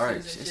bunch the of parks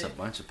is parks. and It's shit. a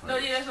bunch of No,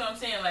 parks. yeah, that's what I'm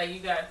saying. Like, you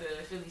got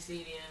the Philly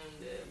Stadium,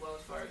 the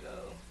Wells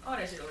Fargo, all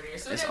that shit over there.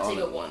 So It's they'll all take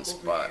a in walk one over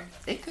spot.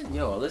 there. It could,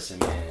 yo, listen,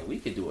 man. We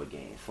could do a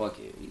game. Fuck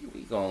it.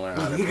 We gonna learn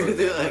how to We could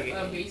do a play. game.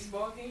 A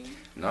baseball game?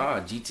 Nah,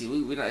 GT.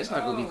 We not. It's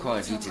not gonna be Oh, called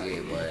what's up,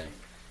 GTA, man? but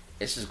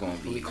it's just gonna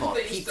We be. call it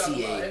I thought you was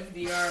talking PTA. about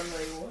FDR. I'm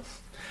like, what?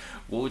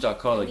 What would y'all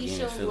call a We game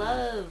show in Philly?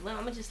 love. Well,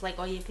 I'm gonna just like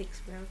all your pics,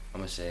 bro.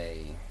 I'm gonna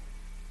say,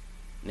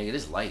 nigga,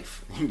 this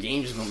life.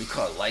 Game just gonna be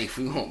called life.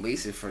 We gonna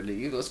base it for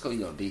nigga. Let's go. You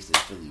gonna base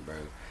this Philly, bro.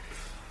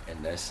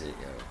 And that's it,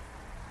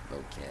 yo.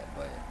 No cap,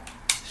 but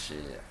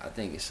shit. I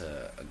think it's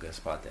a good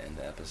spot to end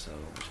the episode.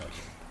 What y'all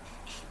think?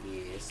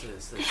 Yeah, it's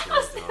I'm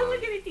still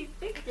looking at these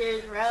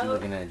pictures, She bro.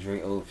 looking at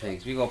Dre old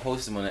pics. We gonna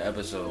post them on the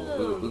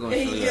episode. We gonna show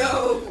Hey, you.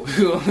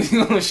 yo.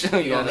 We gonna show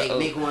you. You on gotta the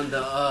make one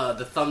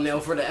the thumbnail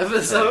for the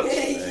episode.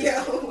 Hey,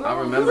 yo. I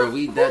remember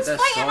we Who's that's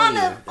fighting on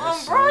Sonya. the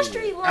That's Broad Sonya.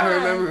 Street line? I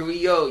remember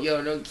we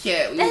no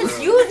cat. We That's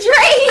were- you,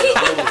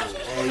 Dre.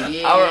 Oh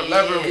yeah. I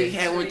remember we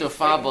had went to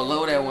Five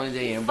Below that one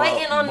day and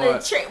Fighting on the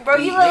bought, train, bro.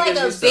 You we- look like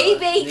niggas a used to-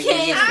 baby niggas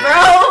kid, used to-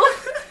 bro.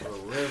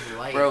 Live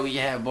life. Bro, we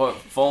had bought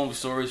foam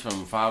swords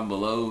from Five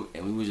Below,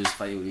 and we would just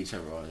fight with each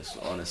other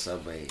on the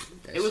subway.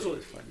 That It was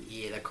shit funny.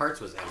 yeah. The carts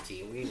was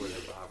empty. We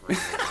wasn't bothering.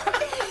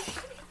 nobody.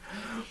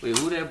 Wait,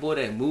 who that boy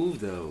that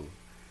moved though?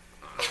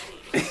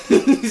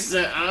 He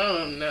said, I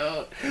don't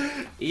know.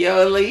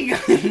 Yo,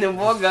 like, the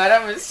boy got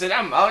up and said,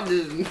 I'm out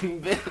this.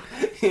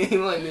 He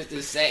like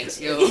Mr. Sacks,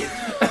 yo.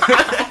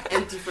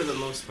 Empty for the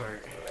most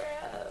part.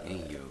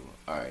 Hey, yo.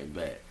 Alright,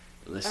 bet.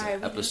 Listen, Alright,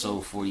 we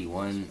episode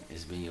 41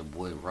 has been your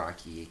boy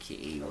Rocky,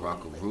 aka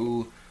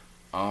Rockaroo.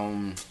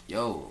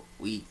 Yo,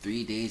 we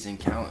 3 days and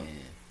counting.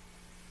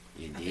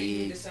 You I think we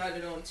dig?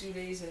 decided on 2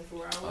 days and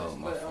 4 hours, Oh,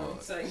 my but fault.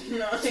 it's like,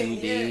 no, 2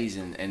 yeah. days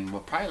and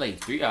well, probably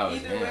like 3 hours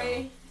Either now.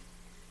 way,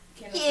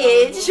 can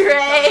Yeah,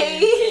 Dre.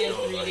 In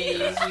 3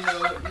 days,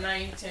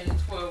 9, 10,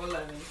 12,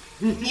 11.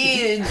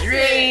 Yeah,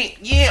 Dre.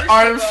 Yeah, First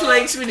arm of all-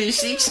 flex with his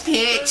 6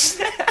 packs.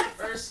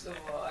 First of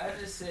all, I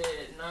just said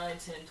 9,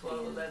 10,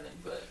 12, 11,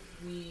 but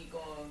we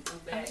gonna go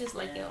back. I'm just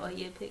liking now. all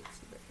your pics,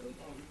 bro. We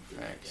gonna delete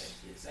that Facts.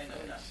 shit. Say no,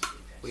 not Facts. delete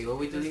that Wait, shit. what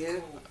we do That's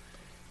again? cool.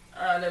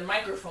 The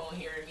microphone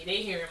hearing me. They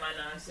hearing my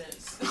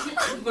nonsense.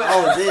 But,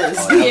 Oh, this.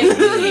 Oh, that was Yeah,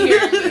 me. you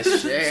hear me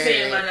Yes,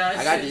 saying my sir. nonsense.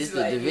 I got this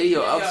like, the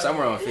video up yo.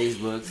 somewhere on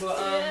Facebook. But,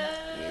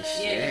 Yes,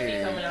 yeah, they be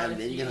sir. coming out I've in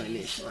been doing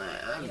feeds. this.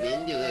 I've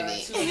been doing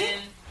Tune it. in.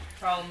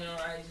 Follow me on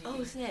IG.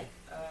 Oh snap!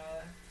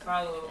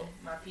 Follow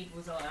my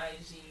peoples on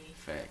IG.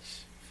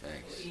 Facts.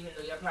 Facts. Even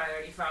though y'all probably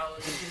already following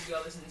them because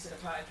y'all listening to the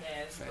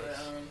podcast, but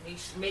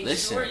Facts. make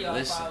Listen, sure y'all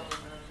listen. following them.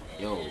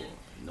 And Yo,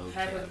 no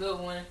have a cap. good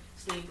one.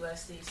 Stay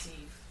blessed. Stay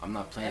safe. I'm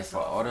not playing That's for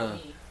all all from the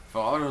me. for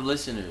all the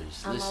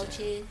listeners. I'm Listen, out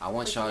here. I want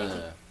What y'all you to.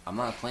 thinking? I'm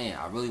not playing.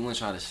 I really want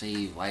y'all to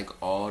save like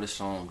all the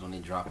songs when they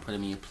drop. Put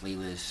them in your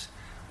playlist.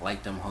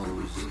 Like them hoes.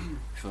 You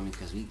feel me?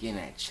 Cause we getting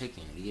that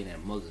chicken. We getting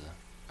that mugga.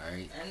 All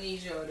right. I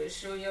need y'all to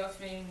show y'all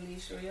family,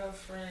 show y'all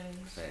friends.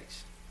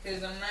 Facts.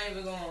 Because I'm not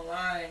even going to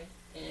lie.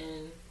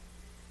 And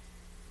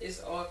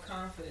it's all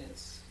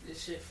confidence.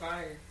 This shit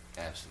fire.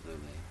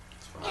 Absolutely.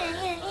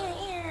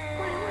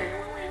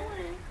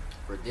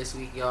 For this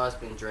week, y'all, it's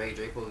been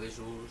Draco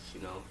Visuals.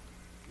 You know,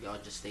 y'all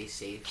just stay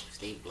safe,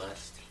 stay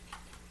blessed.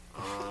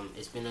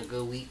 It's been a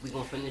good week. We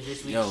gonna finish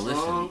this week Yo,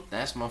 listen. strong.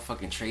 That's my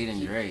fucking Trade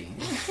and Dre.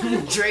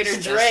 Trader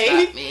That's Dre.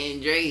 Stop, man,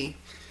 Dre.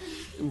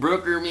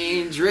 Brooker,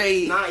 man,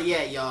 Dre. Not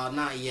yet, y'all.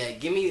 Not yet.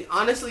 Give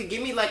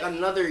me like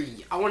another.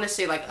 I want to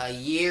say like a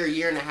year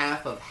and a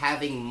half of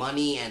having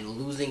money and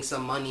losing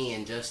some money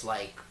and just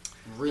like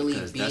really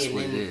Because being that's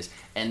what in. it is.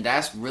 And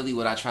that's really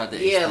what I tried to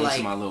Yeah, explain like-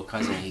 to my little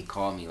cousin when he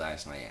called me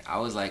last night. I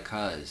was like,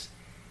 cuz,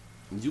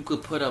 you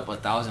could put up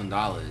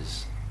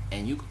 $1,000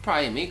 and you could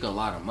probably make a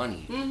lot of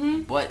money.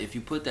 Mm-hmm. But if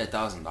you put that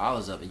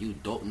 $1,000 up and you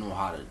don't know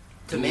how to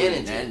do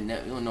manage you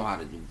don't know how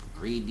to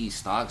read these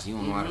stocks, you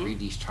don't know how to read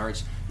these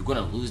charts, you're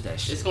gonna lose that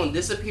shit. It's gonna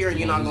disappear and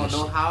you're not lose gonna that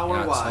know shit. how or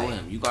And I told why.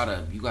 him, you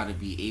gotta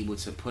be able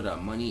to put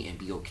up money and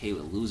be okay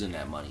with losing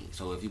that money.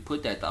 So if you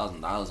put that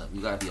 $1,000 up,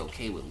 you gotta be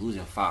okay with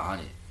losing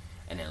 500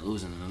 and then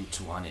losing them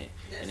 200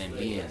 and then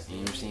being, you know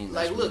what I'm saying?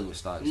 Like, That's really look, what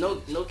stocks no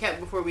is. no cap.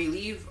 Before we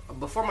leave,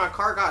 before my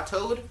car got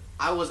towed,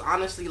 I was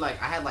honestly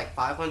like, I had like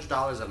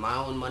 $500 of my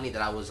own money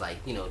that I was like,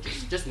 you know,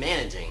 just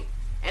managing,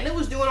 and it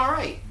was doing all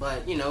right.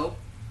 But you know,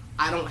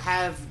 I don't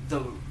have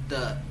the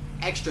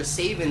extra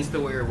savings to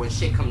where when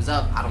shit comes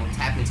up, I don't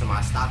tap into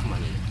my stock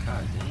money.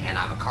 God damn.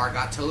 And my car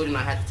got towed, and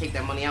I had to take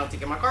that money out to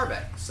get my car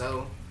back.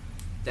 So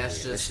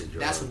that's Yeah, that shit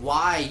that's drove.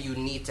 why you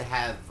need to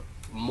have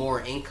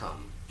more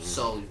income.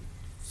 So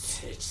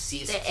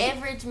see, The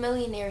average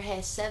millionaire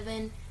has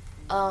 7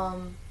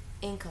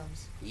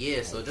 incomes.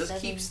 yeah. So like just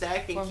 7 keep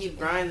stacking, forms keep of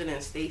grinding,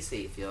 and stay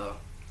safe, y'all.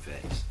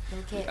 Facts.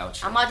 Okay.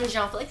 Without you. I'm out this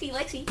John Flexi.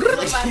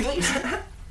 Lexi.